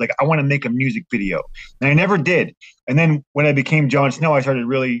dream. It was like, I want to make a music video. And I never did. And then when I became Jon Snow, I started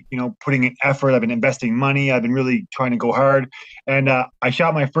really, putting in effort. I've been investing money. I've been really trying to go hard. And I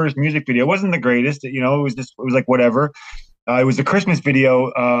shot my first music video. It wasn't the greatest. It was like whatever. It was a Christmas video,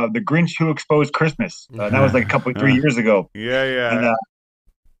 The Grinch Who Exposed Christmas. That was like 3 years ago. yeah.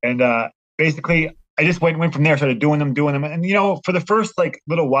 And basically I just went from there, started doing them. And, for the first like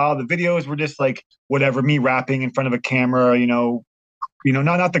little while, the videos were just like whatever, me rapping in front of a camera,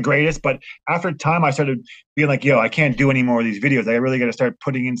 not the greatest, but after time I started being like, I can't do any more of these videos. I really got to start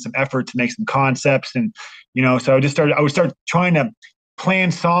putting in some effort to make some concepts. And, so I would start trying to plan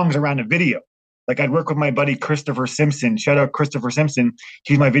songs around a video. Like I'd work with my buddy Christopher Simpson. Shout out Christopher Simpson.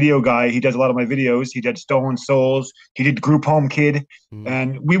 He's my video guy. He does a lot of my videos. He did Stolen Souls. He did Group Home Kid.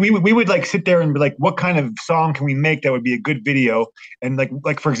 And we would like sit there and be like, what kind of song can we make that would be a good video? And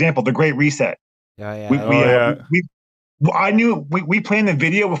like for example, The Great Reset. Yeah. I knew we planned the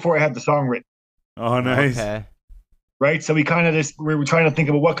video before I had the song written. Oh, nice. Okay. Right. So we kind of we were trying to think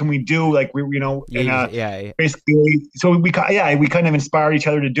about what can we do? Like Yeah. basically, so we kind of inspired each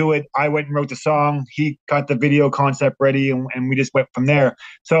other to do it. I went and wrote the song. He got the video concept ready, and we just went from there.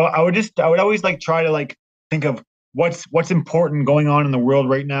 So I would always like try to like think of what's important going on in the world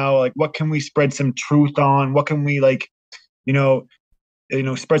right now. Like what can we spread some truth on? What can we like,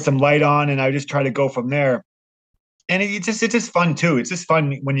 spread some light on? And I just try to go from there. And it's just fun too. It's just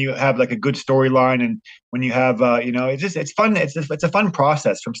fun when you have like a good storyline, and when you have it's fun. It's a fun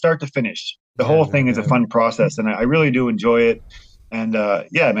process from start to finish. The whole thing is a fun process, and I really do enjoy it. And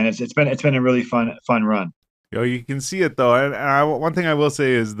yeah, man, it's been a really fun run. Yo, you can see it though. And one thing I will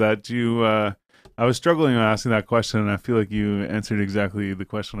say is that I was struggling on asking that question, and I feel like you answered exactly the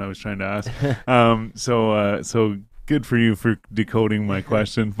question I was trying to ask. So good for you for decoding my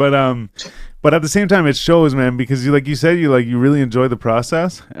question. But at the same time, it shows, man, because you really enjoy the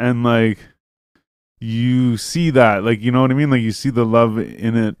process, and like you see that, like, you know what I mean? Like you see the love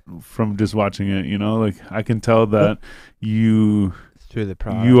in it from just watching it, like I can tell that you Through the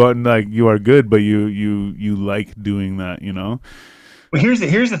process. you are good, but you like doing that, Well, here's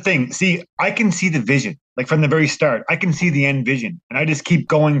the thing. See, I can see the vision, like from the very start. I can see the end vision, and I just keep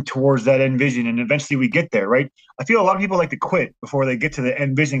going towards that end vision, and eventually we get there, right? I feel a lot of people like to quit before they get to the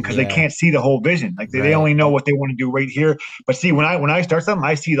end vision because they can't see the whole vision. Like they only know what they want to do right here. But see, when I start something,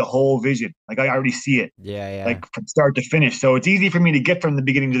 I see the whole vision. Like I already see it. Yeah. Like from start to finish. So it's easy for me to get from the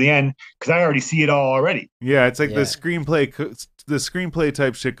beginning to the end because I already see it all already. Yeah, it's like the screenplay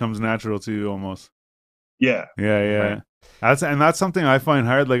type shit comes natural to you almost. Yeah. Yeah. Right. That's something I find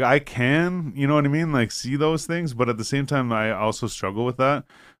hard. Like I can, you know what I mean? Like see those things, but at the same time, I also struggle with that.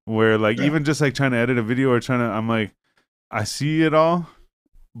 Where like even just like trying to edit a video or I'm like, I see it all,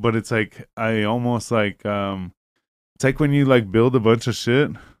 but it's like I almost like it's like when you like build a bunch of shit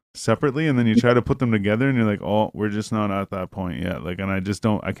separately and then you try to put them together and you're like, oh, we're just not at that point yet. Like, and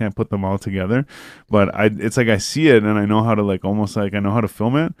I can't put them all together. But it's like I see it and I know how to like almost like I know how to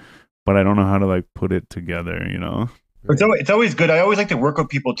film it, but I don't know how to like put it together, It's always good. I always like to work with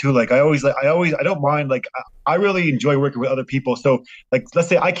people too. Like I don't mind. Like I really enjoy working with other people. So like, let's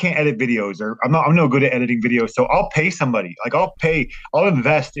say I can't edit videos, or I'm no good at editing videos. So I'll pay somebody. Like I'll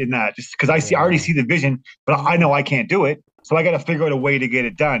invest in that just because I already see the vision, but I know I can't do it. So I got to figure out a way to get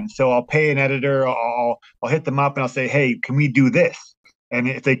it done. So I'll pay an editor. I'll hit them up and I'll say, hey, can we do this? And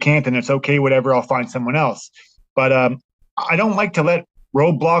if they can't, then it's okay, whatever. I'll find someone else. But I don't like to let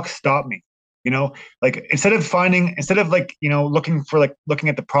roadblocks stop me. Like instead of looking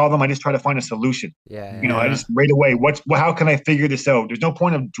at the problem, I just try to find a solution. Yeah. I just right away, how can I figure this out? There's no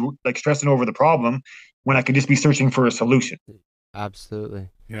point of like stressing over the problem when I could just be searching for a solution. Absolutely.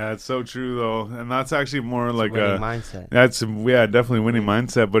 Yeah, it's so true though, and that's actually more It's like winning a mindset. that's definitely winning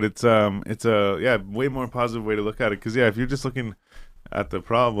mindset, but it's a way more positive way to look at it, because if you're just looking at the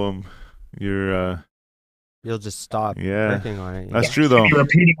problem, you're You'll just stop Yeah. working on it. that's true though. You're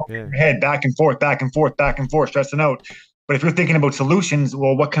repeating over Yeah. your head back and forth, back and forth, back and forth, stressing out. But if you're thinking about solutions,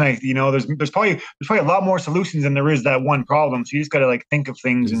 well, what can I? There's probably a lot more solutions than there is that one problem. So you just got to like think of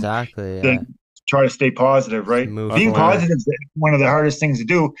things and Exactly. Yeah. then try to stay positive, right? Move Being forward. positive is one of the hardest things to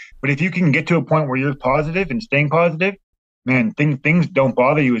do. But if you can get to a point where you're positive and staying positive, man, things don't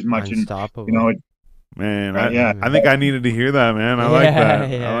bother you as much. And Unstoppable. Man, Yeah. I think I needed to hear that, man. I like Yeah, that. I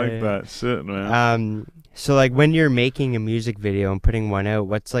yeah, like yeah. that shit, man. So like when you're making a music video and putting one out,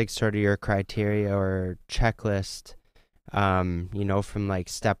 what's like sort of your criteria or checklist? From like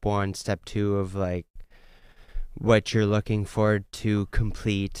step 1, step 2 of like what you're looking for to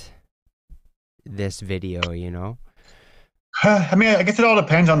complete this video. I mean, I guess it all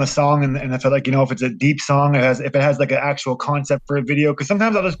depends on the song and if if it's a deep song, if it has like an actual concept for a video. Because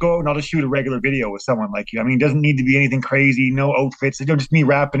sometimes I'll just go out and I'll just shoot a regular video with someone like you. I mean, it doesn't need to be anything crazy, no outfits. Just me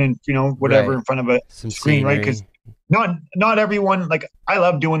rapping and whatever Right. in front of a Some screen, right? scenery. Because not everyone, like, I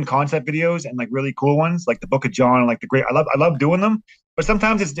love doing concept videos and like really cool ones, like the Book of John, like the great. I love doing them, but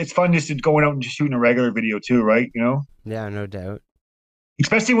sometimes it's fun just going out and just shooting a regular video too, right? Yeah, no doubt.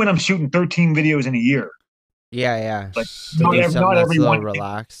 Especially when I'm shooting 13 videos in a year. Yeah. Like, To not do ev- something not that's a little everyone-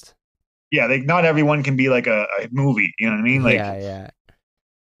 relaxed. Yeah, like not everyone can be like a movie. You know what I mean? Like, yeah.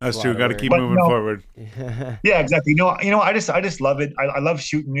 That's a true. lot of Got to work. keep But moving no. forward. yeah, exactly. I just love it. I love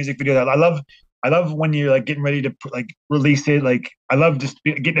shooting music videos. I love when you're like getting ready to release it. Like, I love just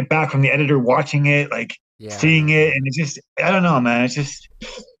getting it back from the editor, watching it, like Yeah, seeing it, and it's just, I don't know, man. It's just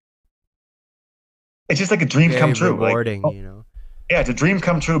like a dream very come true. Like, rewarding, yeah, it's a dream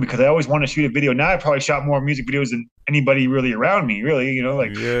come true because I always want to shoot a video. Now I probably shot more music videos than anybody really around me. Really,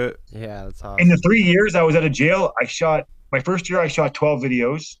 like Yeah. Yeah, that's awesome. in the 3 years I was out of jail, my first year I shot 12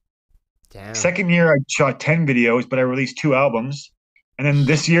 videos. Damn. Second year I shot 10 videos, but I released 2 albums. And then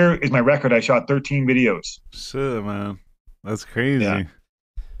this year is my record. I shot 13 videos. Shit, man. That's crazy. Yeah.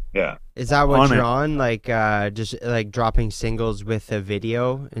 Yeah. Is that what On you're it. on? Like, just like dropping singles with a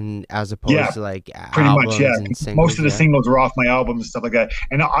video, and as opposed Yeah, to like Pretty albums much, yeah. and singles. Most of the yeah? singles are off my albums and stuff like that.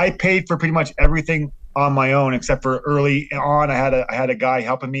 And I paid for pretty much everything on my own, except for early on. I had a guy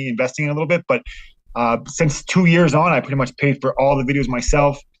helping me investing a little bit, but since 2 years on, I pretty much paid for all the videos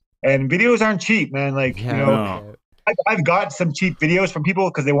myself. And videos aren't cheap, man. Like, Yeah, No. I've got some cheap videos from people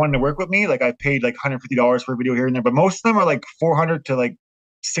because they wanted to work with me. Like, I paid like $150 for a video here and there, but most of them are like $400 to like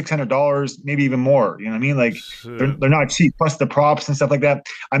 $600, maybe even more. You know what I mean? Like, Shit. they're not cheap. Plus the props and stuff like that.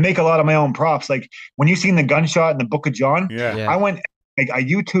 I make a lot of my own props. Like when you seen the gunshot in the Book of John, Yeah. Yeah. I went. Like, I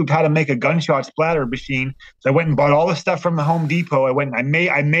YouTubed how to make a gunshot splatter machine. So I went and bought all the stuff from the Home Depot.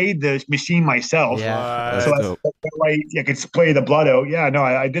 I made the machine myself. Yeah, What? that's So dope. that way I could spray the blood out. Yeah, no,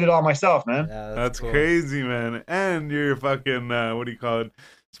 I did it all myself, man. Yeah, That's cool. crazy, man. And you're fucking, what do you call it?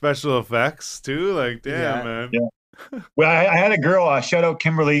 Special effects, too? Like, damn, Yeah. man. Yeah. Well, I had a girl, shout out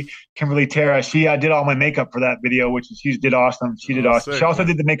Kimberly Terra. She did all my makeup for that video, which she did awesome. She did Oh, awesome. sick, She also man.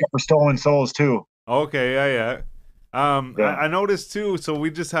 did the makeup for Stolen Souls too. Okay, yeah. Yeah. I noticed, too, so we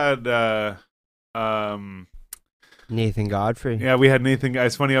just had, Nathan Godfrey. yeah, we had Nathan.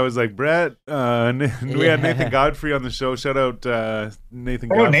 It's funny, I was like, Brett, we had Nathan Godfrey on the show. Shout out Nathan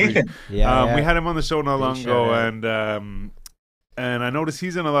Oh, Godfrey. Nathan. Yeah, We had him on the show not Big long shout ago, out. and I noticed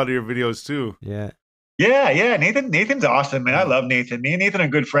he's in a lot of your videos, too. Yeah. Yeah. Nathan's awesome, man. I love Nathan. Me and Nathan are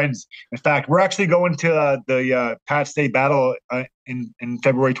good friends. In fact, we're actually going to the Pat State Battle in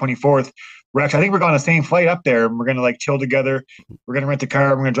February 24th. I think we're going on the same flight up there, and we're gonna like chill together. We're gonna rent a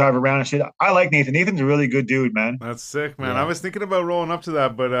car. We're gonna drive around and shit. I like Nathan. Nathan's a really good dude, man. That's sick, man. Yeah. I was thinking about rolling up to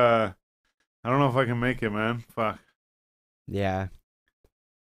that, but I don't know if I can make it, man. Fuck. Yeah.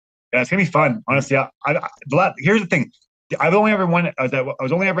 Yeah, it's gonna be fun. Honestly, here's the thing. I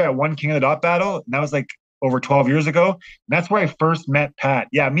was only ever at one King of the Dot battle, and that was like over 12 years ago. And that's where I first met Pat.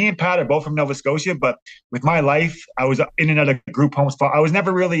 Yeah, me and Pat are both from Nova Scotia, but with my life, I was in and out of group homes. I was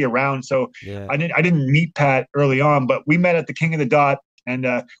never really around, so Yeah. I didn't meet Pat early on. But we met at the King of the Dot, and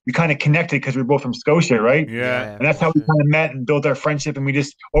we kind of connected because we were both from Scotia, right? Yeah. And that's how we kind of met and built our friendship. And we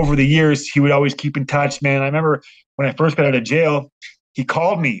just, over the years, he would always keep in touch, man. I remember when I first got out of jail, he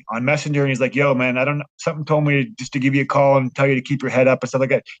called me on Messenger and he's like, "Yo, man, I don't know. Something told me just to give you a call and tell you to keep your head up and stuff like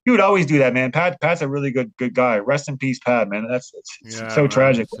that." He would always do that, man. Pat's a really good guy. Rest in peace, Pat, man. It's Yeah, so man.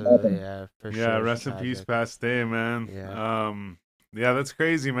 tragic. Absolutely, yeah, for Yeah, sure. it's rest in peace, tragic. Pat Stay, man. Yeah. Yeah, that's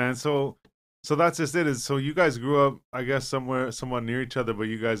crazy, man. So that's just it. So you guys grew up, I guess, somewhat near each other, but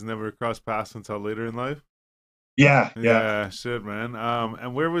you guys never crossed paths until later in life. Yeah. Yeah, shit, man.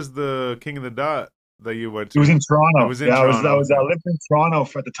 And where was the King of the Dot that you went It to? was in Toronto. It was in yeah, Toronto. I lived in Toronto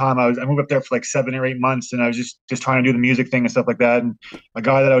at the time. I moved up there for like 7 or 8 months, and I was just trying to do the music thing and stuff like that. And a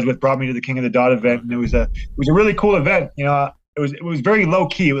guy that I was with brought me to the King of the Dot event, and it was a really cool event. You know, it was very low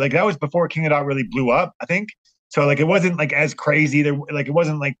key. Like that was before King of the Dot really blew up, I think. So like it wasn't like as crazy. It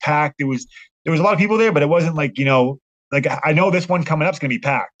wasn't like packed. There was a lot of people there, but it wasn't like, you know, like I know this one coming up is gonna be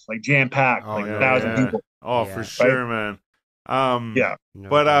packed, like jam packed, Oh, like no, 1,000 yeah. people. Oh, Yeah. for sure, man. Yeah. No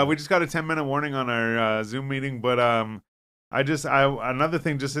But doubt. we just got a 10-minute warning on our Zoom meeting. But another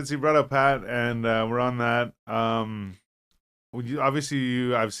thing, just since you brought up Pat and we're on that,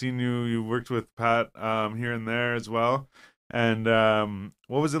 I've seen you worked with Pat here and there as well. And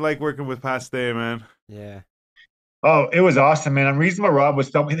what was it like working with Pat Stay, man? Yeah. Oh, it was awesome, man. Unreasonable Rob was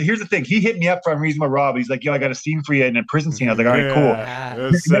filming. Here's the thing. He hit me up for Unreasonable Rob. He's like, "Yo, I got a scene for you in a prison scene." I was like, "All right, cool." Yeah,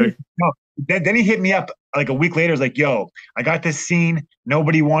 it was sick. No, then he hit me up like a week later. He was like, "Yo, I got this scene.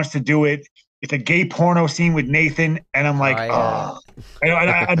 Nobody wants to do it. It's a gay porno scene with Nathan." And I'm like, Oh, yeah. And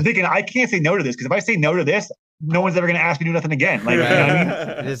I'm thinking, I can't say no to this, because if I say no to this, no one's ever going to ask me to do nothing again. Like, you know what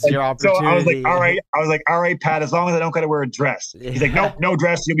I mean? This is your So opportunity. I was like, all right, Pat, as long as I don't got to wear a dress. He's like, nope, no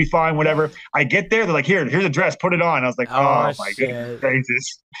dress. You'll be fine, whatever. I get there. They're like, here's a dress. Put it on. I was like, oh my shit. goodness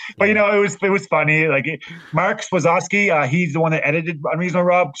gracious. But, you know, it was funny. Like Mark Swazowski, he's the one that edited Unreasonable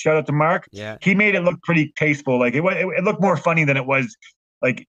Rob. Shout out to Mark. Yeah. He made it look pretty tasteful. Like it looked more funny than it was.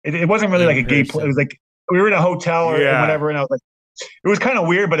 Like it wasn't really In like a gay. It person. was like we were in a hotel or Yeah. whatever, and I was like, it was kind of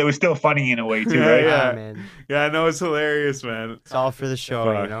weird, but it was still funny in a way too, Yeah, right? yeah. man. Yeah, I know, it's hilarious, man. It's all for the show,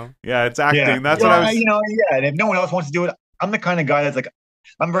 Fuck. you know? Yeah, it's acting. Yeah. That's Well, what I was. you know, yeah. And if no one else wants to do it, I'm the kind of guy that's like,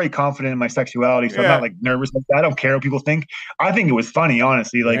 I'm very confident in my sexuality, so I'm Yeah. not like nervous. Like that. I don't care what people think. I think it was funny,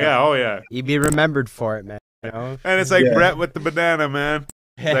 honestly. Like, Yeah, oh yeah. You'd be remembered for it, man. You know? And it's like Yeah. Brett with the banana, man.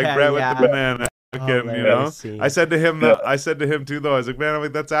 It's like Brett with the banana. Fucking, you know, Hilarious scene. I said to him, Yeah. I said to him too, though. I was like, man, I'm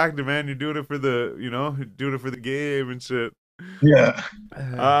like, that's acting, man. You're doing it for the, you know, you're doing it for the game and shit. yeah.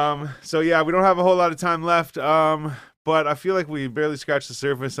 So yeah, we don't have a whole lot of time left. But I feel like we barely scratched the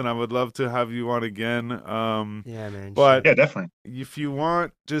surface, and I would love to have you on again. Yeah, man. But Yeah, definitely. if you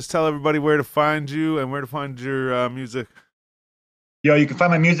want, just tell everybody where to find you and where to find your music. Yo, you can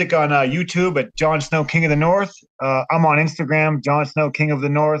find my music on YouTube at Jon Snow King of the North. I'm on Instagram, Jon Snow King of the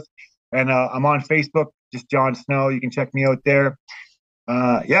North, and I'm on Facebook, just Jon Snow. You can check me out there.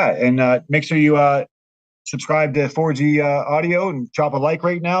 And make sure you subscribe to 4G Audio and drop a like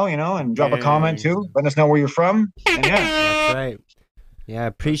right now, you know, and drop a comment too. Let us know where you're from. And yeah, That's right. Yeah,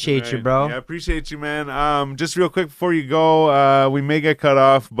 appreciate you, Right. bro. Yeah, appreciate you, man. Just real quick before you go, we may get cut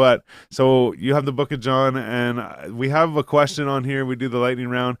off, but so you have the Book of John, and we have a question on here. We do the lightning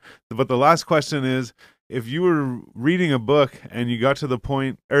round, but the last question is: if you were reading a book and you got to the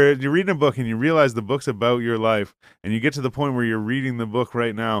point, or you're reading a book and you realize the book's about your life, and you get to the point where you're reading the book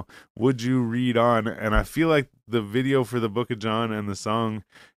right now, would you read on? And I feel like the video for the Book of John and the song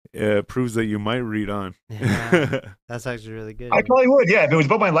proves that you might read on. Yeah, that's actually really good. I probably would. Yeah, if it was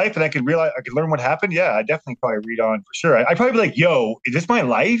about my life and I could learn what happened. Yeah, I definitely probably read on for sure. I'd probably be like, "Yo, is this my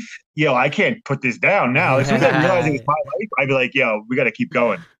life? Yo, I can't put this down now." As soon as I realized it was my life, I'd be like, "Yo, we got to keep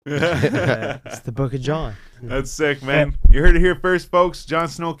going." Yeah, it's the Book of John. That's sick, man. You heard it here first, folks. Jon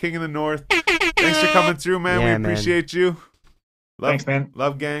Snow, King of the North. Thanks for coming through, man. Yeah, We man. appreciate you. Love, Thanks, man.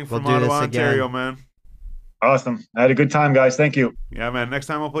 Love gang from We'll do this Ottawa, again. Ontario, man. Awesome. I had a good time, guys. Thank you. Yeah, man. Next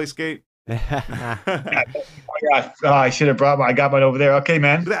time I'll play skate. Oh, yeah. I should have brought I got mine over there. Okay,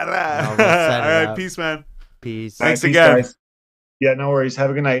 man. All set it right, up. peace, man. Peace. Thanks All right, peace, again. guys. Yeah, no worries. Have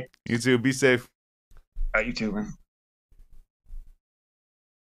a good night. You too. Be safe. All right, you too, man.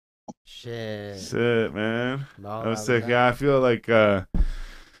 Shit. Shit, man. No, That was sick. Yeah, I feel like I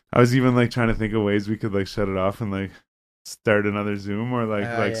was even like trying to think of ways we could like shut it off and like start another Zoom or like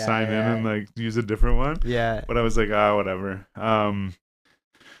Oh, yeah, sign in yeah. and like use a different one. Yeah. But I was like, whatever.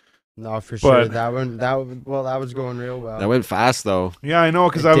 No, for sure. But- That was going real well. That went fast though. Yeah, I know,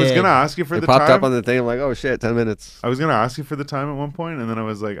 because It I was did. gonna ask you for It the popped time. up on the thing. I'm like, oh shit, 10 minutes. I was gonna ask you for the time at one point, and then I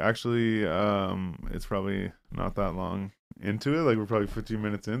was like, actually, it's probably not that long into it. Like we're probably 15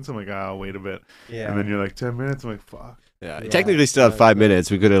 minutes in, so I'm like, I'll wait a bit. yeah. And then you're like 10 minutes. I'm like, fuck. Yeah, Yeah, technically still had so- 5 minutes.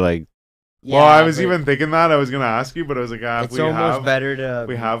 We could have like Well, I was but even thinking that I was gonna ask you, but I was like, if it's almost better to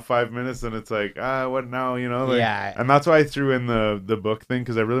we have 5 minutes, then it's like, what now? You know, like, Yeah. And that's why I threw in the book thing,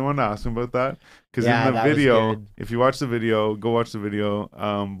 because I really wanted to ask him about that. Because Yeah, in the that was video, good. if you watch the video, go watch the video.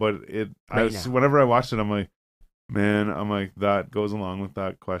 But Right now. whenever I watched it, I'm like, man, that goes along with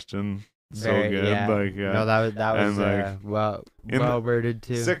that question so Very- good. yeah. Like, yeah. No, that was And, like, well in the- worded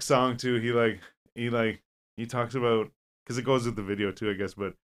too. Sick song too. He talks about, because it goes with the video too, I guess,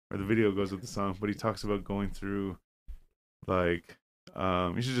 or the video goes with the song, but he talks about going through, like,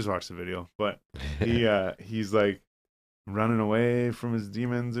 you should just watch the video, but he's like running away from his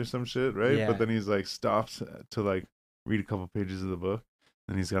demons or some shit, right? Yeah. But then he's like stops to like read a couple pages of the book,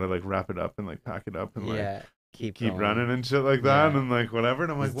 and he's got to like wrap it up and like pack it up and like Yeah. Keep keep going. running and shit like that, Yeah. and like whatever.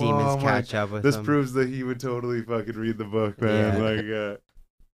 And I'm His like, demons whoa, I'm like, catch up with this him. proves that he would totally fucking read the book, man. Yeah. Like,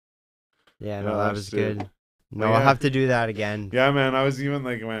 Yeah, no, Oh, that was shit. good. No, yeah. I'll have to do that again. yeah, man. I was even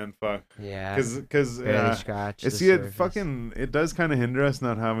like, man, fuck, Yeah. because barely scratched. the see, it surface. fucking it does kind of hinder us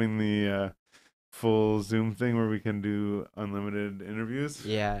not having the full Zoom thing where we can do unlimited interviews.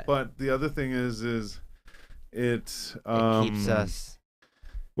 Yeah. But the other thing is it It keeps us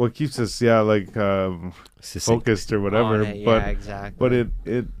well, it keeps us like Succinct. focused or whatever. on it. But Yeah, exactly. but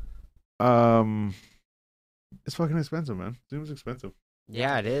it's fucking expensive, man. Zoom's expensive.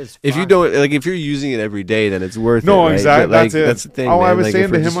 yeah, it is. If you Fuck. don't like, if you're using it every day, then it's worth No, it. Right? exact- But, like, that's it. That's the thing. Oh, I man. was Like, saying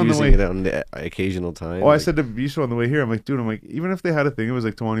if to we're him just on the using way- it on the occasional time. Oh, I like, said to Bisho on the way here, I'm like, dude, even if they had a thing, it was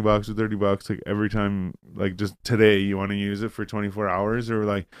like $20 or $30, like every time, like just today you want to use it for 24 hours or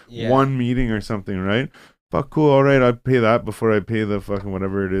like Yeah. one meeting or something, right? Fuck, cool, all right, I'd pay that before I pay the fucking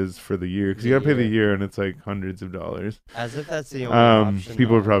whatever it is for the year, because you The gotta pay the year. year and it's like hundreds of dollars. As if that's the only option.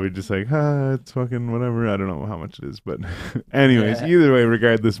 People are though. probably just like, it's fucking whatever. I don't know how much it is, but anyways, Yeah. either way,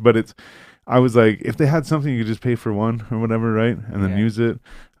 regardless. But I was like, if they had something you could just pay for one or whatever, right, and then Yeah. use it,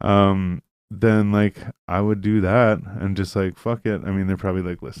 then like I would do that and just like fuck it. I mean, they're probably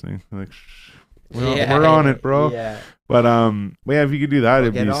like listening, like, shh, we're on it, bro. Yeah. But yeah, if you could do that, Well,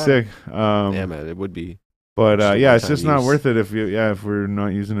 it'd get be on sick. yeah, man, it would be. But Just a yeah, it's one-time just not use. worth it if we're not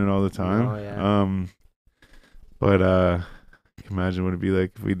using it all the time. No, yeah. But imagine what it'd be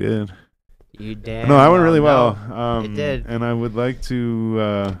like if we did. You damn. No, that went really no. well. It did. And I would like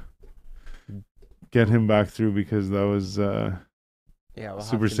to get him back through, because that was Yeah, we'll have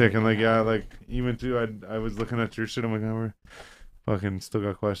super to sick. make And it like, yeah, happen. like even too, I was looking at your shit. I'm like, oh, we're fucking still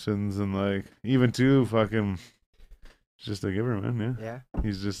got questions, and like even too, fucking just a giver, man. Yeah, Yeah.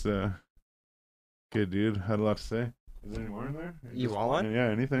 he's just good dude. Had a lot to say. Is there any more in there? You want one? Yeah,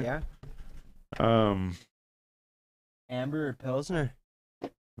 anything. Yeah. Um. Amber or Pilsner?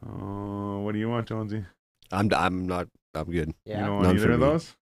 Oh, what do you want, Jonesy? I'm good. You Yeah. don't want None either for of me.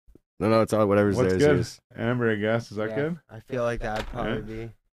 those? No, it's all whatever's What's there. good? Is Amber, I guess. Is that Yeah, good? I feel like that'd probably be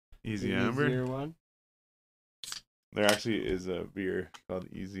Easy the Amber. easier one. There actually is a beer called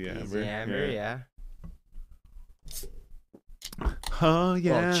Easy Amber. Easy Amber, yeah. Oh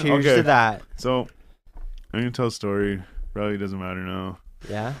yeah. Well, cheers Okay. to that. So I'm gonna tell a story. Probably doesn't matter now,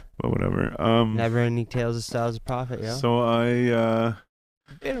 Yeah. but whatever. Never ending tales of styles of profit, yo. So I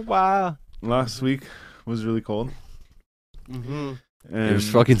Been a while. last week was really cold, Mm-hmm. and it was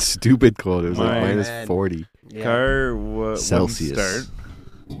fucking stupid cold. It was like My minus man. 40. Yeah. car wouldn't Celsius. start.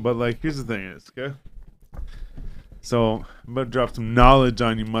 But like, here's the thing, is okay. So I'm about to drop some knowledge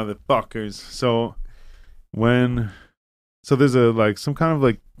on you, motherfuckers. So there's a like some kind of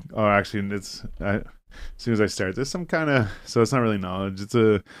like, oh, actually, as soon as I start, there's some kind of, so it's not really knowledge. It's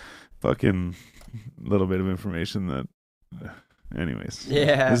a fucking little bit of information that, anyways.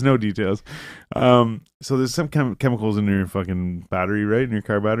 Yeah. There's no details. So there's some chemicals in your fucking battery, right? In your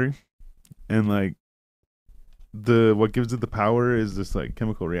car battery. And like what gives it the power is this like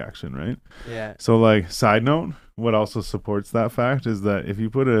chemical reaction, right? Yeah. So like, side note, what also supports that fact is that if you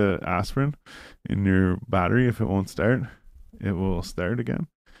put a aspirin in your battery, if it won't start, it will start again.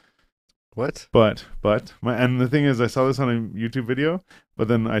 What? But and the thing is, I saw this on a YouTube video, but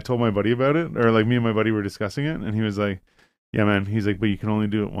then I told my buddy about it, or like me and my buddy were discussing it, and he was like, yeah, man. He's like, but you can only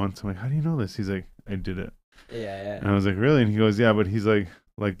do it once. I'm like, how do you know this? He's like, I did it. Yeah. And I was like, really? And he goes, yeah, but he's like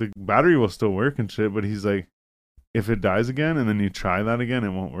the battery will still work and shit, but he's like, if it dies again and then you try that again, it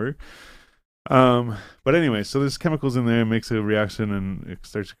won't work. But anyway, so there's chemicals in there, it makes a reaction and it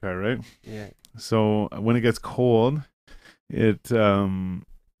starts your car, right? Yeah. So when it gets cold, it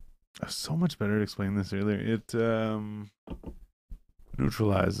so much better to explain this earlier. It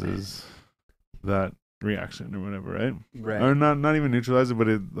neutralizes that reaction or whatever, right? Right. Or not even neutralize it, but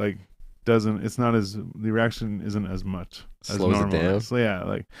it like doesn't. It's not as, the reaction isn't as much as Slows it normal. down? So yeah,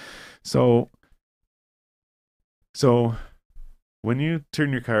 like so when you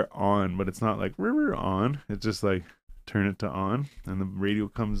turn your car on, but it's not like on, it's just like turn it to on, and the radio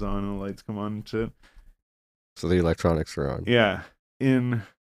comes on and the lights come on and shit. So the electronics are on. Yeah, in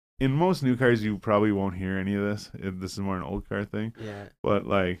most new cars, you probably won't hear any of this. This is more an old car thing. Yeah. But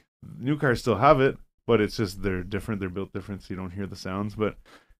like new cars still have it, but it's just they're different. They're built different, so you don't hear the sounds. But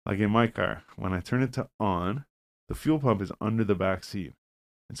like in my car, when I turn it to on, the fuel pump is under the back seat,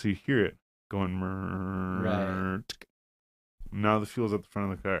 and so you hear it going. Right. Now the fuel's at the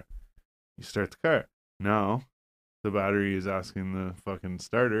front of the car. You start the car. Now the battery is asking the fucking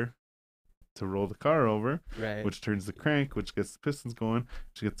starter to roll the car over, Right. which turns the crank, which gets the pistons going,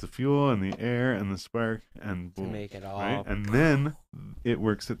 which gets the fuel and the air and the spark, and to boom, make it all. right? And then it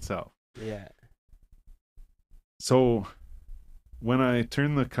works itself. Yeah. So when I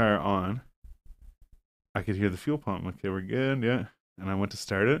turn the car on, I could hear the fuel pump. Okay, we're good, yeah. And I went to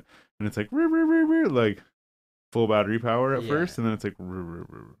start it, and it's like like full battery power at Yeah. first, and then it's like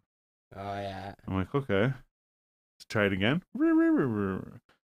Oh yeah. I'm like, okay, let's try it again.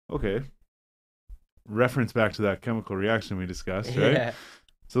 Okay. Reference back to that chemical reaction we discussed, right? Yeah.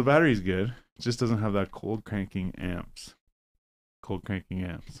 So the battery's good. It just doesn't have that cold cranking amps.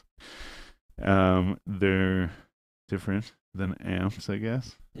 They're different than amps, I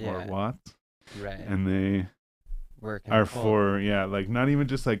guess, or Yeah. watts. Right. And they Working are full- for, like not even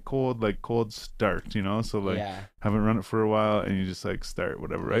just like cold start, So like yeah. haven't run it for a while and you just like start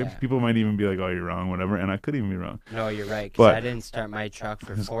whatever, right? Yeah. People might even be like, oh, you're wrong, whatever. And I could even be wrong. No, you're right. But- Because I didn't start my truck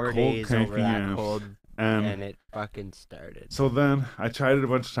for It's 4 cold days over cranking that amps. cold, And and it fucking started. so then I tried it a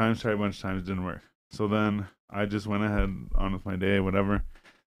bunch of times, it didn't work. So then I just went ahead on with my day, whatever.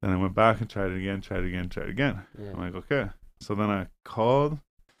 Then I went back and tried it again. Yeah. I'm like, okay. So then I called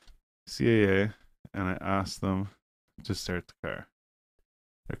CAA and I asked them to start the car.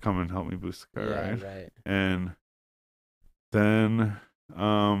 Or come and help me boost the car, yeah. right? Right. And then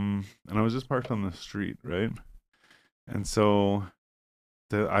and I was just parked on the street, right? And so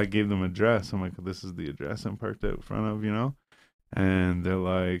I gave them address. I'm like, this is the address I'm parked out front of, And they're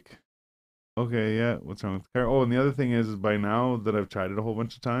like, okay, yeah, what's wrong with the car? Oh, and the other thing is by now that I've tried it a whole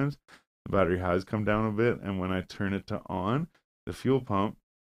bunch of times, the battery has come down a bit, and when I turn it to on, the fuel pump,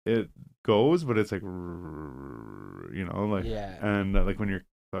 it goes, but it's like, like, Yeah. and like when your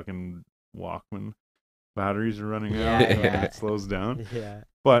fucking Walkman batteries are running Yeah, out, and yeah. it slows down. Yeah.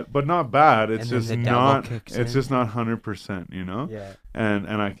 But not bad. It's And then just the devil not. kicks It's in. just not 100%, Yeah. and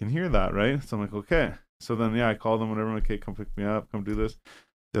I can hear that, right? So I'm like, okay. So then, I call them, whatever. I'm like, okay, come pick me up, come do this.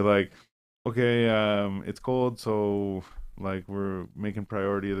 They're like, okay, it's cold, so like we're making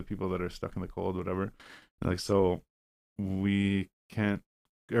priority of the people that are stuck in the cold, whatever. And like, so we can't,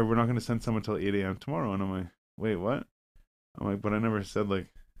 or we're not going to send someone till 8 a.m. tomorrow. And I'm like, wait, what? I'm like, but I never said like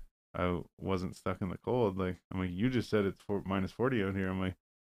I wasn't stuck in the cold. Like, I'm like, you just said it's minus 40 out here. I'm like,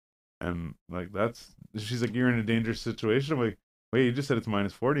 and like she's like, you're in a dangerous situation. I'm like, wait, you just said it's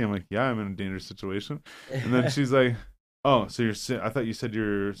minus 40. I'm like, yeah, I'm in a dangerous situation. And then she's like, oh, so I thought you said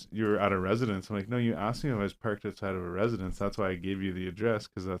you're at a residence. I'm like, no, you asked me if I was parked outside of a residence. That's why I gave you the address,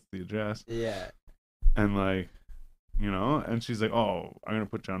 because that's the address. Yeah. And like, and she's like, oh, I'm gonna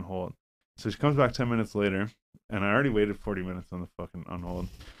put you on hold. So she comes back 10 minutes later, and I already waited 40 minutes on hold.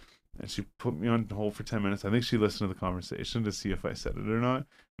 And she put me on hold for 10 minutes. I think she listened to the conversation to see if I said it or not. And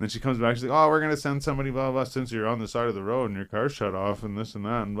then she comes back. She's like, oh, we're going to send somebody, blah, blah, since you're on the side of the road and your car's shut off and this and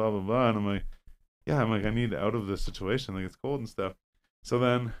that and blah, blah, blah. And I'm like, yeah, I need out of this situation. Like, it's cold and stuff. So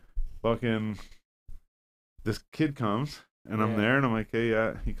then fucking this kid comes and I'm Yeah. there and I'm like, hey,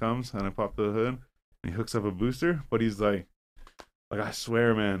 yeah, he comes and I pop the hood and he hooks up a booster. But he's like, I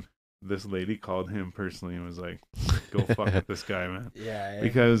swear, man, this lady called him personally and was like, go fuck with this guy, man. Yeah.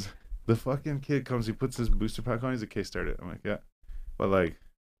 Because the fucking kid comes, he puts his booster pack on, he's like, okay, start it. I'm like, yeah. But like,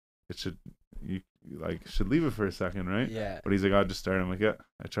 you should leave it for a second, right? Yeah. But he's like, I'll just start. I'm like, yeah,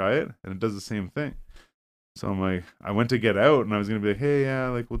 I try it and it does the same thing. So I'm like, I went to get out and I was going to be like, hey, yeah,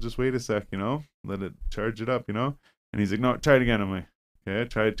 like, we'll just wait a sec, let it charge it up, And he's like, no, try it again. I'm like, okay, I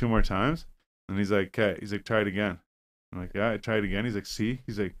tried it 2 more times. And he's like, okay, try it again. I'm like, yeah, I tried it again. He's like, see?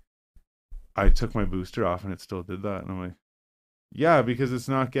 He's like, I took my booster off and it still did that. And I'm like, yeah, because it's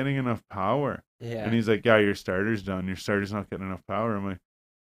not getting enough power. Yeah. And he's like, yeah, your starter's done. Your starter's not getting enough power. I'm like,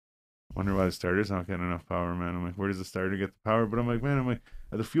 I wonder why the starter's not getting enough power, man. I'm like, where does the starter get the power? But I'm like,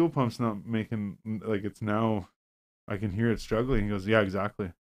 the fuel pump's not making, like, it's now, I can hear it struggling. He goes, yeah,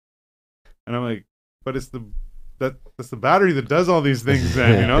 exactly. And I'm like, but it's that's the battery that does all these things,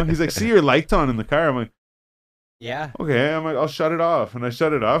 man, He's like, see your lights on in the car. I'm like, yeah. okay. I'm like, I'll shut it off. And I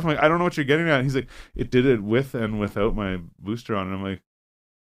shut it off. I'm like, I don't know what you're getting at. He's like, it did it with and without my booster on. And I'm like,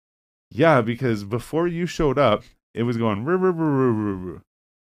 yeah, because before you showed up, it was going.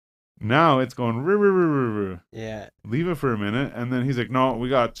 Now it's going. Yeah. Leave it for a minute, and then he's like, "No, we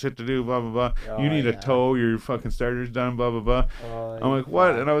got shit to do. Blah blah blah. Oh, You need a yeah. tow. Your fucking starter's done. Blah blah blah." Oh, I'm like,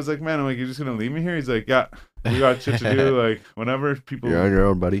 "What?" And I was like, "Man, I'm like, you're just gonna leave me here?" He's like, "Yeah, we got shit to do. Like, whenever people You're on your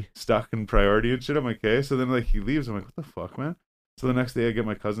own, buddy. stuck in priority and shit." I'm like, "Okay." So then like he leaves. I'm like, "What the fuck, man?" So the next day I get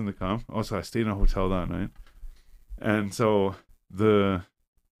my cousin to come. Also, I stayed in a hotel that night, and so the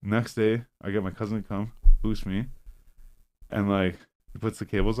next day I get my cousin to come boost me, and like. He puts the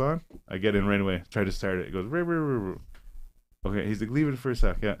cables on. I get in right away. Try to start it. It goes. Okay. He's like, leave it for a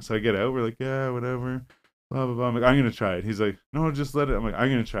sec. Yeah. So I get out. We're like, yeah, whatever. Blah blah blah. I'm like, I'm gonna try it. He's like, no, just let it. I'm like, I'm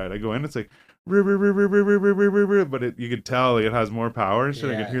gonna try it. I go in. It's like, but you could tell like, it has more power and shit.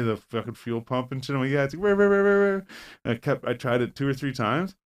 I Yeah. could hear the fucking fuel pump and shit. I'm like, yeah, it's like, and I tried it 2 or 3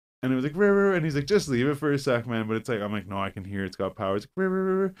 times, and it was like, and he's like, just leave it for a sec, man. But it's like, I'm like, no, I can hear it's got power. It's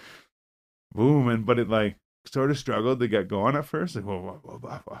like, boom, and but it like. Sort of struggled to get going at first, like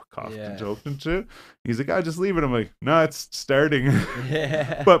coughed and choked and shit. He's like, "I just leave it." I'm like, "No, it's starting."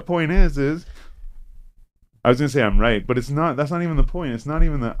 Yeah. But point is, I was gonna say I'm right, but it's not. That's not even the point. It's not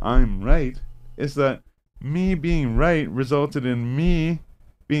even that I'm right. It's that me being right resulted in me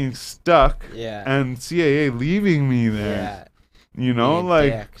being stuck Yeah. and CAA leaving me there. Yeah. You know, Being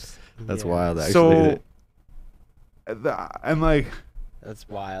like dicks. That's Yeah. wild. Actually, so. And like That's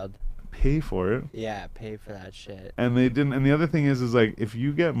wild. pay for it. Yeah, pay for that shit. And they didn't. And the other thing is like if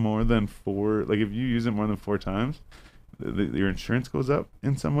you get more than 4, like if you use it more than 4 times, your insurance goes up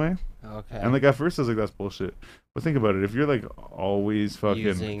in some way. Okay. And like at first I was like, that's bullshit. But think about it. If you're like always fucking,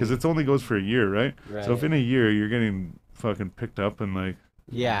 Using- because it only goes for a year, right? Right. So if in a year you're getting fucking picked up and like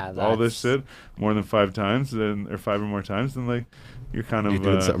yeah, all this that's- shit more than 5 times, then or 5 or more times, then like you're kind of You're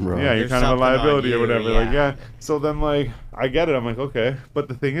doing something wrong. Yeah, you're There's kind of a something on liability or you, whatever. Like yeah. So then like I get it. I'm like okay. But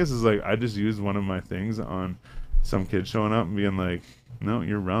the thing is like I just used one of my things on some kid showing up and being like, no,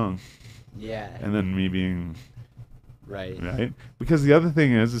 you're wrong, Yeah. and then me being Right. right. Because the other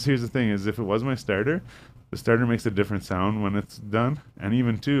thing is here's the thing is if it was my starter, the starter makes a different sound when it's done, and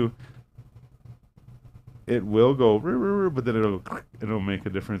even too. It will go, but then it'll make a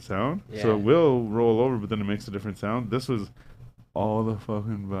different sound. So Yeah. it will roll over, but then it makes a different sound. This was all the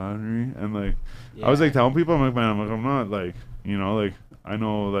fucking battery, and like I was like telling people, I'm like, man, I'm not like, you know, like I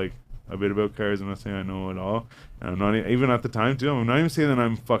know like a bit about cars. I'm not saying I know it all, and I'm not even at the time too. I'm not even saying that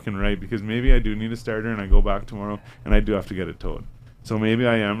I'm fucking right because maybe I do need a starter, and I go back tomorrow, and I do have to get it towed. So maybe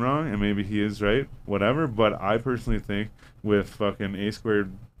I am wrong, and maybe he is right, whatever. But I personally think with fucking a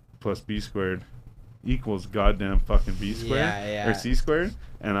squared plus b squared equals goddamn fucking b squared Yeah, or yeah. c squared,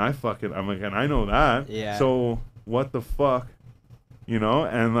 and I'm like, and I know that. Yeah. So what the fuck, you know?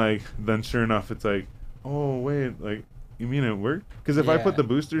 And like, then sure enough, it's like, oh wait, like, you mean it worked? Because if I put Yeah. the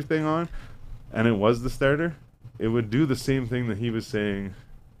booster thing on, and it was the starter, it would do the same thing that he was saying,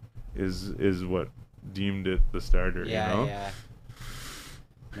 is what deemed it the starter. Yeah, you know? yeah.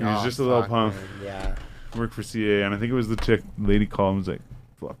 He was Oh, just a little fuck, punk. man, Yeah. Worked for CA, and I think it was the chick lady called and was like,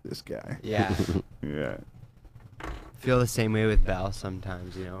 fuck this guy. Yeah. Yeah. Feel the same way with Bell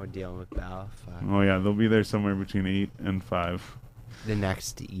sometimes, you know, dealing with Bell. Fuck. Oh yeah, they'll be there somewhere between 8 and 5. The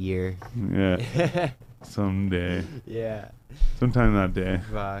next year. Yeah. Someday. Yeah. Sometime that day.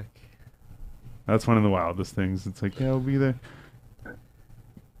 Fuck. That's one of the wildest things. It's like, yeah, I'll be there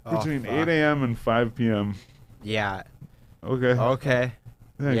Oh, between fuck. 8 a.m. and 5 p.m. Yeah. Okay. Okay.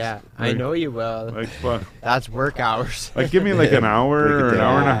 Thanks. Yeah, I Like- know you will. Like, fuck. That's work hours. Like, give me like an hour Break it or an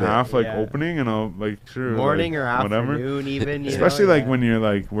hour and a down. half, like Yeah. opening, and I'll like sure. Morning like, or whatever. afternoon, even. You Especially know, like yeah. when you're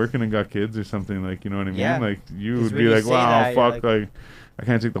like working and got kids or something, like you know what I mean. Yeah. Like you 'Cause would when be you like, say wow, that, you're fuck, like I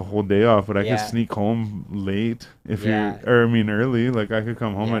can't take the whole day off, but I Yeah. could sneak home late if Yeah. you're, or I mean early. Like I could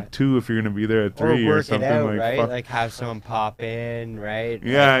come home Yeah. at 2 if you're gonna be there at Or 3 or, work something. it out, like right? fuck. Like have someone pop in, right?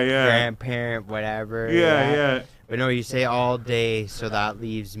 Yeah, Like yeah. Grandparent, whatever. yeah. But no, you say all day, so that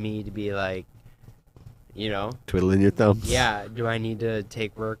leaves me to be like, you know, Twiddling your thumbs. yeah. Do I need to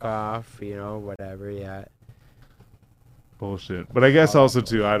take work off? You know, whatever. Yeah. Bullshit. But I guess also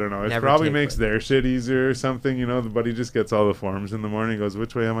too, I don't know. It Never probably take makes work. their shit easier or something. You know, the buddy just gets all the forms in the morning. Goes,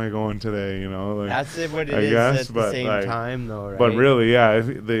 which way am I going today? You know, like. That's what it I is guess, at the but, same like- time, though, right? But really, yeah,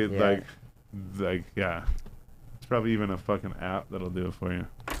 if they Yeah. like, yeah. It's probably even a fucking app that'll do it for you.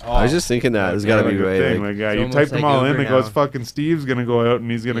 Oh, I was just thinking that. There's Yeah, got to like be a way. thing. Like, Like, yeah, It's you almost type them like all in. Uber It goes, now. fucking Steve's gonna go out and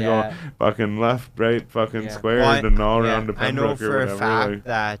he's gonna Yeah. go fucking left, right, fucking yeah. squared, Well, and all yeah, around to I know Pembroke or for a whatever. fact like,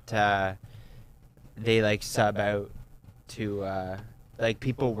 that they like sub out to like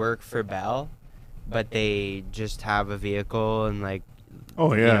people work for Bell, but they just have a vehicle and like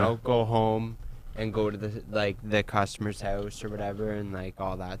oh yeah, you know, go home and go to the customer's house or whatever and like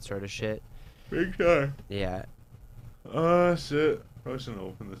all that sort of shit. big time. Yeah. Oh shit! Probably shouldn't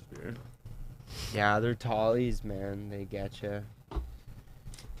open this beer. Yeah, they're tallies, man. They get you.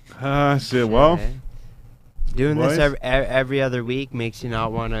 Ah shit! Well, doing boys? this every other week makes you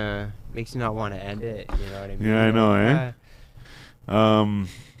not wanna end it. You know what I mean? Yeah, I know, eh?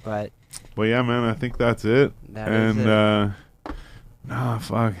 But But yeah, man, I think that's it. that is And it. nah,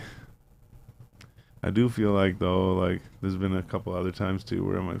 fuck. I do feel like though, like there's been a couple other times too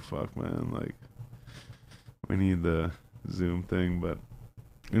where I'm like, fuck, man, like we need the Zoom thing, but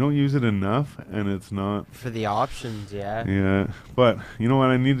we don't use it enough, and it's not. For the options, yeah. Yeah, but you know what?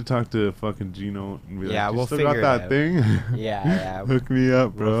 I need to talk to fucking Gino and be Yeah, like, you we'll still figure got it that out. thing? Yeah. Hook me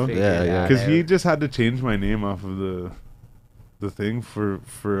up, We'll bro. figure Yeah, it yeah. out. Because he just had to change my name off of the thing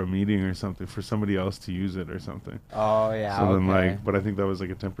for a meeting or something for somebody else to use it or something. Oh yeah. So then okay. like, but I think that was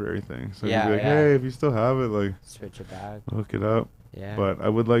like a temporary thing. So Yeah, he'd be like, yeah. hey, if you still have it, like Switch it back. hook it up. Yeah. But I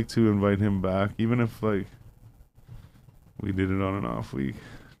would like to invite him back, even if like we did it on an off week.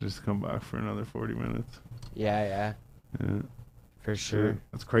 Just come back for another 40 minutes. Yeah. Yeah. For sure.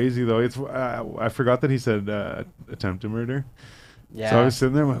 That's crazy though. It's I forgot that he said attempted murder. Yeah. So I was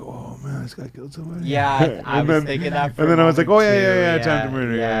sitting there like, oh man, this guy killed somebody. Yeah, I And was then- thinking that. For and then a I was like, moment oh, yeah, too. yeah, attempted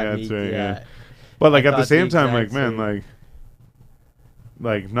murder. Yeah, me- that's right, yeah. But like I at the thought same the time, like exact man, same.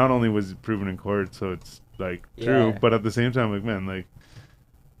 like not only was it proven in court, so it's like true, Yeah. but at the same time, like man, like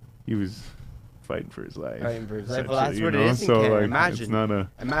he was fighting for his life. Fighting for his life. Well, essentially, that's you what it know? is in So Canada. like, Imagine. it's not a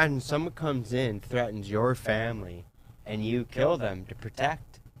Imagine someone comes in, threatens your family, and you kill them to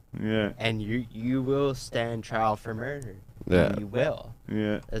protect, yeah, and you will stand trial for murder. Yeah. You will.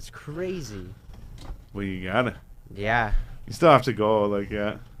 yeah. That's crazy. Well, you gotta. Yeah. You still have to go, like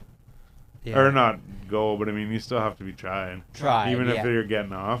yeah. Yeah. Or not go, but I mean, you still have to be trying. Try. Even yeah. if you're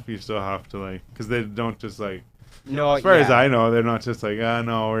getting off, you still have to like, because they don't just like. No. As far as yeah. I know, they're not just like,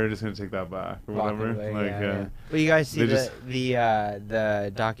 no, we're just gonna take that back or Walk whatever. away, Like, yeah. Well, you guys see they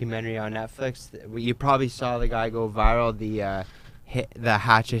the documentary on Netflix. You probably saw the guy go viral. The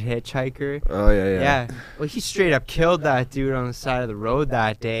Hatchet hitchhiker. Oh yeah, yeah. Yeah. Well, he straight up killed that dude on the side of the road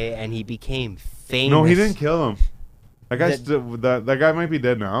that day, and he became famous. no, he didn't kill him. That guy, That- that guy might be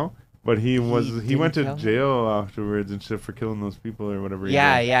dead now, but he didn't went to kill him? jail afterwards and shit for killing those people or whatever.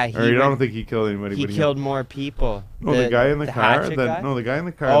 Yeah, he did. yeah. Or I don't think he killed anybody. he but killed more people. No, the guy in the car. Hatchet guy? No, the guy in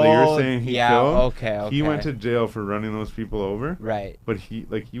the car that you're Oh, saying he yeah, killed. okay. He went to jail for running those people over, Right. but he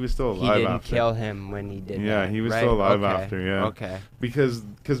was still He alive didn't after. kill him when he did. Yeah, that, he was right? still alive Okay, after, yeah. Okay. Because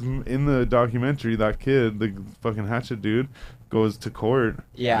in the documentary, that kid, the fucking Hatchet dude, goes to court.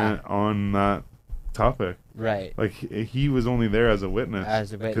 Yeah. On that topic. Right. Like he was only there as a witness.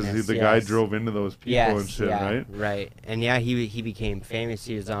 As a witness. Because the guy yes. drove into those people Yes, and shit, yeah, right? Right. And yeah, he became famous.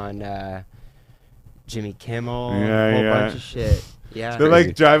 He was on Jimmy Kimmel. Yeah, a whole yeah. bunch of shit. Yeah. They're Crazy.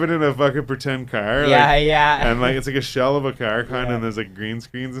 like driving in a fucking pretend car. Yeah, like, yeah. And like it's like a shell of a car kind of, Yeah. and there's like green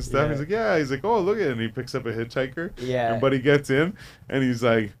screens and stuff. Yeah. He's like, yeah. He's like, oh, look at it. And he picks up a hitchhiker. Yeah. And buddy gets in, and he's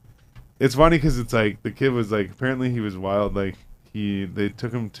like, it's funny because it's like the kid was like, apparently he was wild. Like they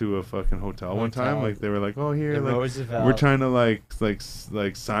took him to a fucking hotel one time. Hotel. Like they were like, oh here, In like Roosevelt. we're trying to like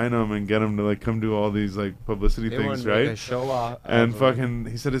sign him and get him to like come do all these like publicity They things, wanted, right? like, a show off. And of him. fucking,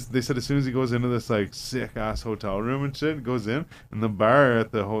 they said as soon as he goes into this like sick ass hotel room and shit, goes in, and the bar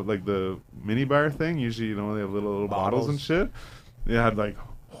at the like the mini bar thing, usually you know they have little bottles and Bottles. shit. They had like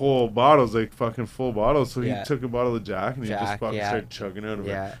whole bottles, like fucking full bottles. So Yeah. he took a bottle of Jack and he just Jack, fucking yeah. started chugging out of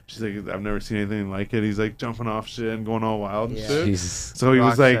Yeah. it. She's like, I've never seen anything like it. He's like jumping off shit and going all wild and Yeah. shit. Jesus. So he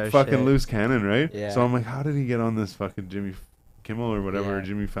was like Rockstar fucking shit. loose cannon, right? Yeah. So I'm like, how did he get on this fucking Jimmy Kimmel or whatever, or Yeah.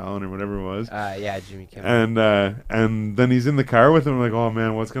 Jimmy Fallon or whatever it was? Yeah, Jimmy Kimmel. And then he's in the car with him, like, oh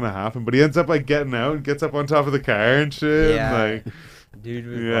man, what's gonna happen? But he ends up like getting out, gets up on top of the car and shit. Yeah. Like, Dude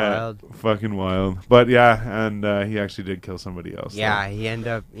was yeah, wild. fucking wild. But yeah, and he actually did kill somebody else. Yeah,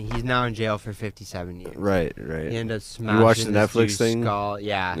 he's now in jail for 57 years. Right, He right. ended up smashing watched the this Netflix dude's thing? skull.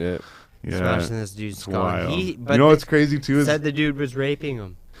 Yeah. Yeah. yeah, Smashing this dude's it's skull. wild. But You know what's crazy too is said the dude was raping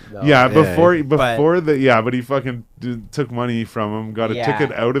him. though. yeah, Yeah, but he fucking took money from him, got a Yeah.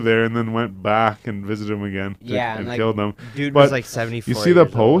 ticket out of there, and then went back and visited him again. Yeah, and like, killed him. Dude But was like 74. You see the years old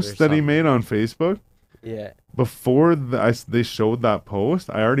or post that he something. made on Facebook? Yeah. Before they showed that post,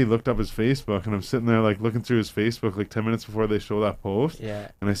 I already looked up his Facebook, and I'm sitting there like looking through his Facebook like 10 minutes before they show that post, Yeah.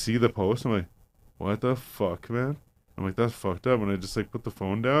 and I see the post. I'm like, what the fuck, man? I'm like, that's fucked up. And I just like put the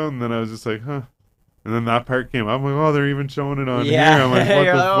phone down, and then I was just like, huh. And then that part came up. I'm like, oh, they're even showing it on Yeah. here. I'm like, what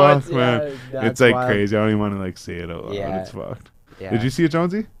You're the like, oh, fuck, man? yeah, that's It's like wild. crazy. I don't even want to like say it out loud. Yeah. It's fucked. Yeah. Did you see it,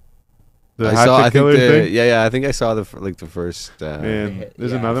 Jonesy? The I saw. hatchet I killer think thing. yeah. I think I saw the first. And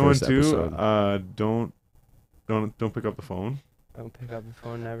there's Yeah, another one first too. episode. Don't pick up the phone. Don't pick up the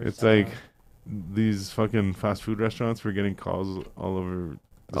phone. Never. It's saw like it. these fucking fast food restaurants were getting calls all over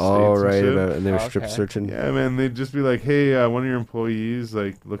the Oh, states and right. shit. And they were strip Okay. searching. Yeah, man, they'd just be like, hey, one of your employees,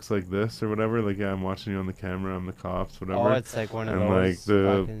 like, looks like this or whatever. Like, yeah, I'm watching you on the camera. I'm the cops, Oh, whatever. it's like one of And, those. like,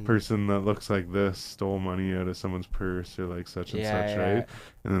 the fucking- person that looks like this stole money out of someone's purse or, like, such and Yeah, such, yeah. right?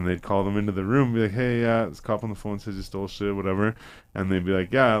 And then they'd call them into the room, be like, hey, yeah, this cop on the phone says you stole shit, whatever. And they'd be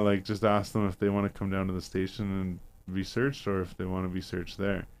like, yeah, like, just ask them if they want to come down to the station and be searched or if they want to be searched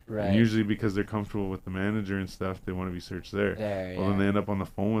there. Right. And usually because they're comfortable with the manager and stuff, they want to be searched there. There, Well, then they yeah. end up on the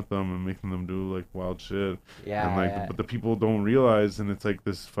phone with them and making them do like wild shit. Yeah, And like, yeah. but the people don't realize, and it's like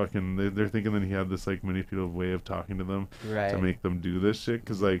this fucking. They're thinking that he had this like manipulative way of talking to them Right. to make them do this shit.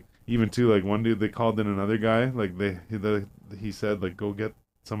 Cause like even too like one dude they called in another guy like he said like go get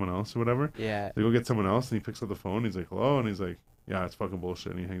someone else or whatever. Yeah, They go get someone else and he picks up the phone. He's like hello, and he's like yeah it's fucking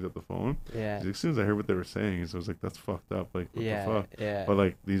bullshit, and he hangs up the phone. yeah, He's like, as soon as I heard what they were saying, so I was like that's fucked up. Like what yeah, the fuck. yeah. But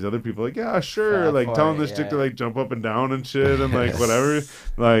like these other people, like yeah, sure, Fell like for telling it, this chick to yeah. like jump up and down and shit, and like whatever,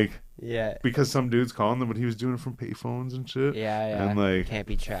 like Yeah, because some dude's calling them, but he was doing it from payphones and shit. yeah, yeah. And like Can't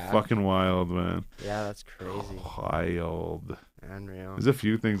be tracked. fucking wild, man. Yeah, that's crazy. Wild. Unreal. There's a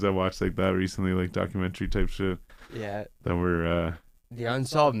few things I watched like that recently, like documentary type shit Yeah. that were. The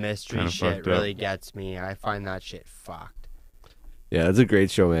unsolved mystery Kinda shit fucked up. really gets me. I find that shit fucked. Yeah, it's a great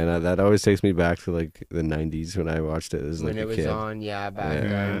show, man. That always takes me back to like the '90s when I watched it as like When a it was kid. on, yeah, back Yeah.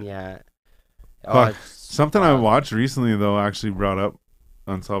 then, yeah. Oh, Fuck. it's Something I wild. watched recently though actually brought up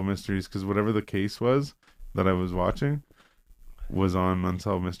Unsolved Mysteries because whatever the case was that I was watching was on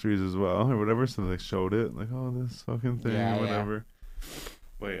Unsolved Mysteries as well or whatever. So they showed it like, oh, this fucking thing Yeah, or yeah. whatever.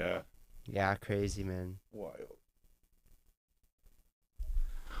 But yeah, Yeah, crazy, man. wild.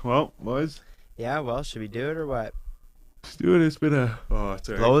 Well, boys, Yeah, well, should we do it or what? let's do it. It's been a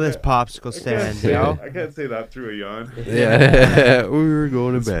sorry. Blow this popsicle I stand, can't say- yo. I can't say that through a yawn. Yeah, we were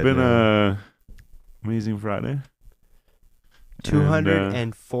going to It's bed. been man. a amazing Friday.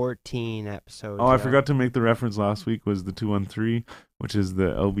 214 episodes. Oh, I yo. forgot to make the reference last week was the 213, which is the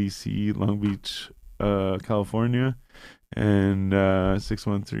LBC Long Beach, California, and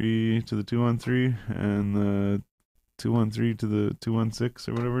 613 to the 213, and the 213 to the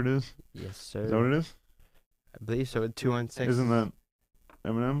 216 or whatever it is. Yes, sir. Is that what it is? I believe so. 216. Isn't that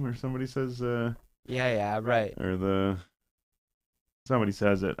Eminem or somebody says Yeah, yeah, right. or the somebody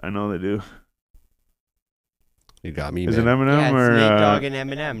says it? I know they do. You got me, Is it man. Eminem Yeah, it's or Nate Dogg and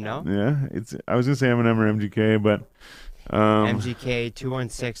Eminem, no? yeah? It's I was gonna say Eminem or MGK, but MGK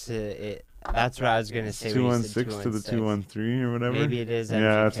 216. That's what I was gonna say. when you said 216 to the 213 or whatever. Maybe it is. MGK.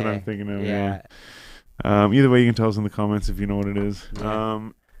 Yeah, that's what I'm thinking of. Yeah. Either way, you can tell us in the comments if you know what it is. Yeah.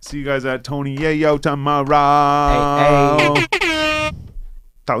 See you guys at Tony Yayo tomorrow. Hey,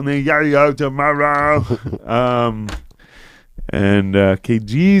 Tony Yayo tomorrow. And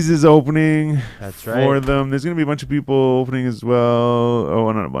KG's is opening That's for right. them. There's gonna be a bunch of people opening as well.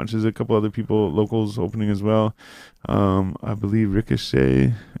 Oh, not a bunch. There's a couple other people, locals, opening as well. I believe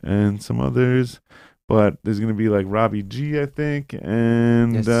Ricochet and some others. But there's gonna be like Robbie G, I think,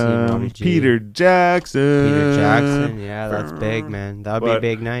 and Yes, Robbie G. Peter Jackson. Peter Jackson. Yeah, that's big, man. That would be a But-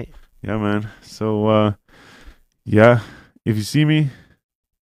 big night. Yeah, man. So, yeah, if you see me,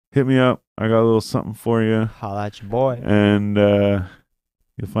 hit me up. I got a little something for you, Holla at your boy. and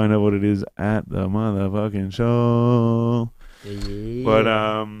you'll find out what it is at the motherfucking show. Yeah. But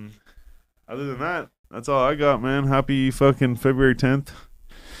other than that, that's all I got, man. Happy fucking February 10th.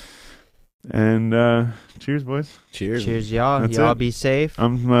 And cheers, boys. Cheers. Cheers, y'all. That's Y'all it. be safe.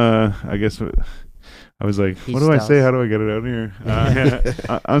 I guess I was like, Peace what do I say? out. How do I get it out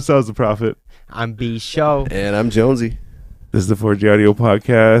here? I'm Styles the Prophet. I'm B Show. And I'm Jonesy. This is the 4G Audio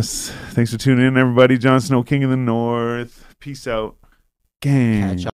Podcast. Thanks for tuning in, everybody. Jon Snow, King of the North. Peace out, gang. Catch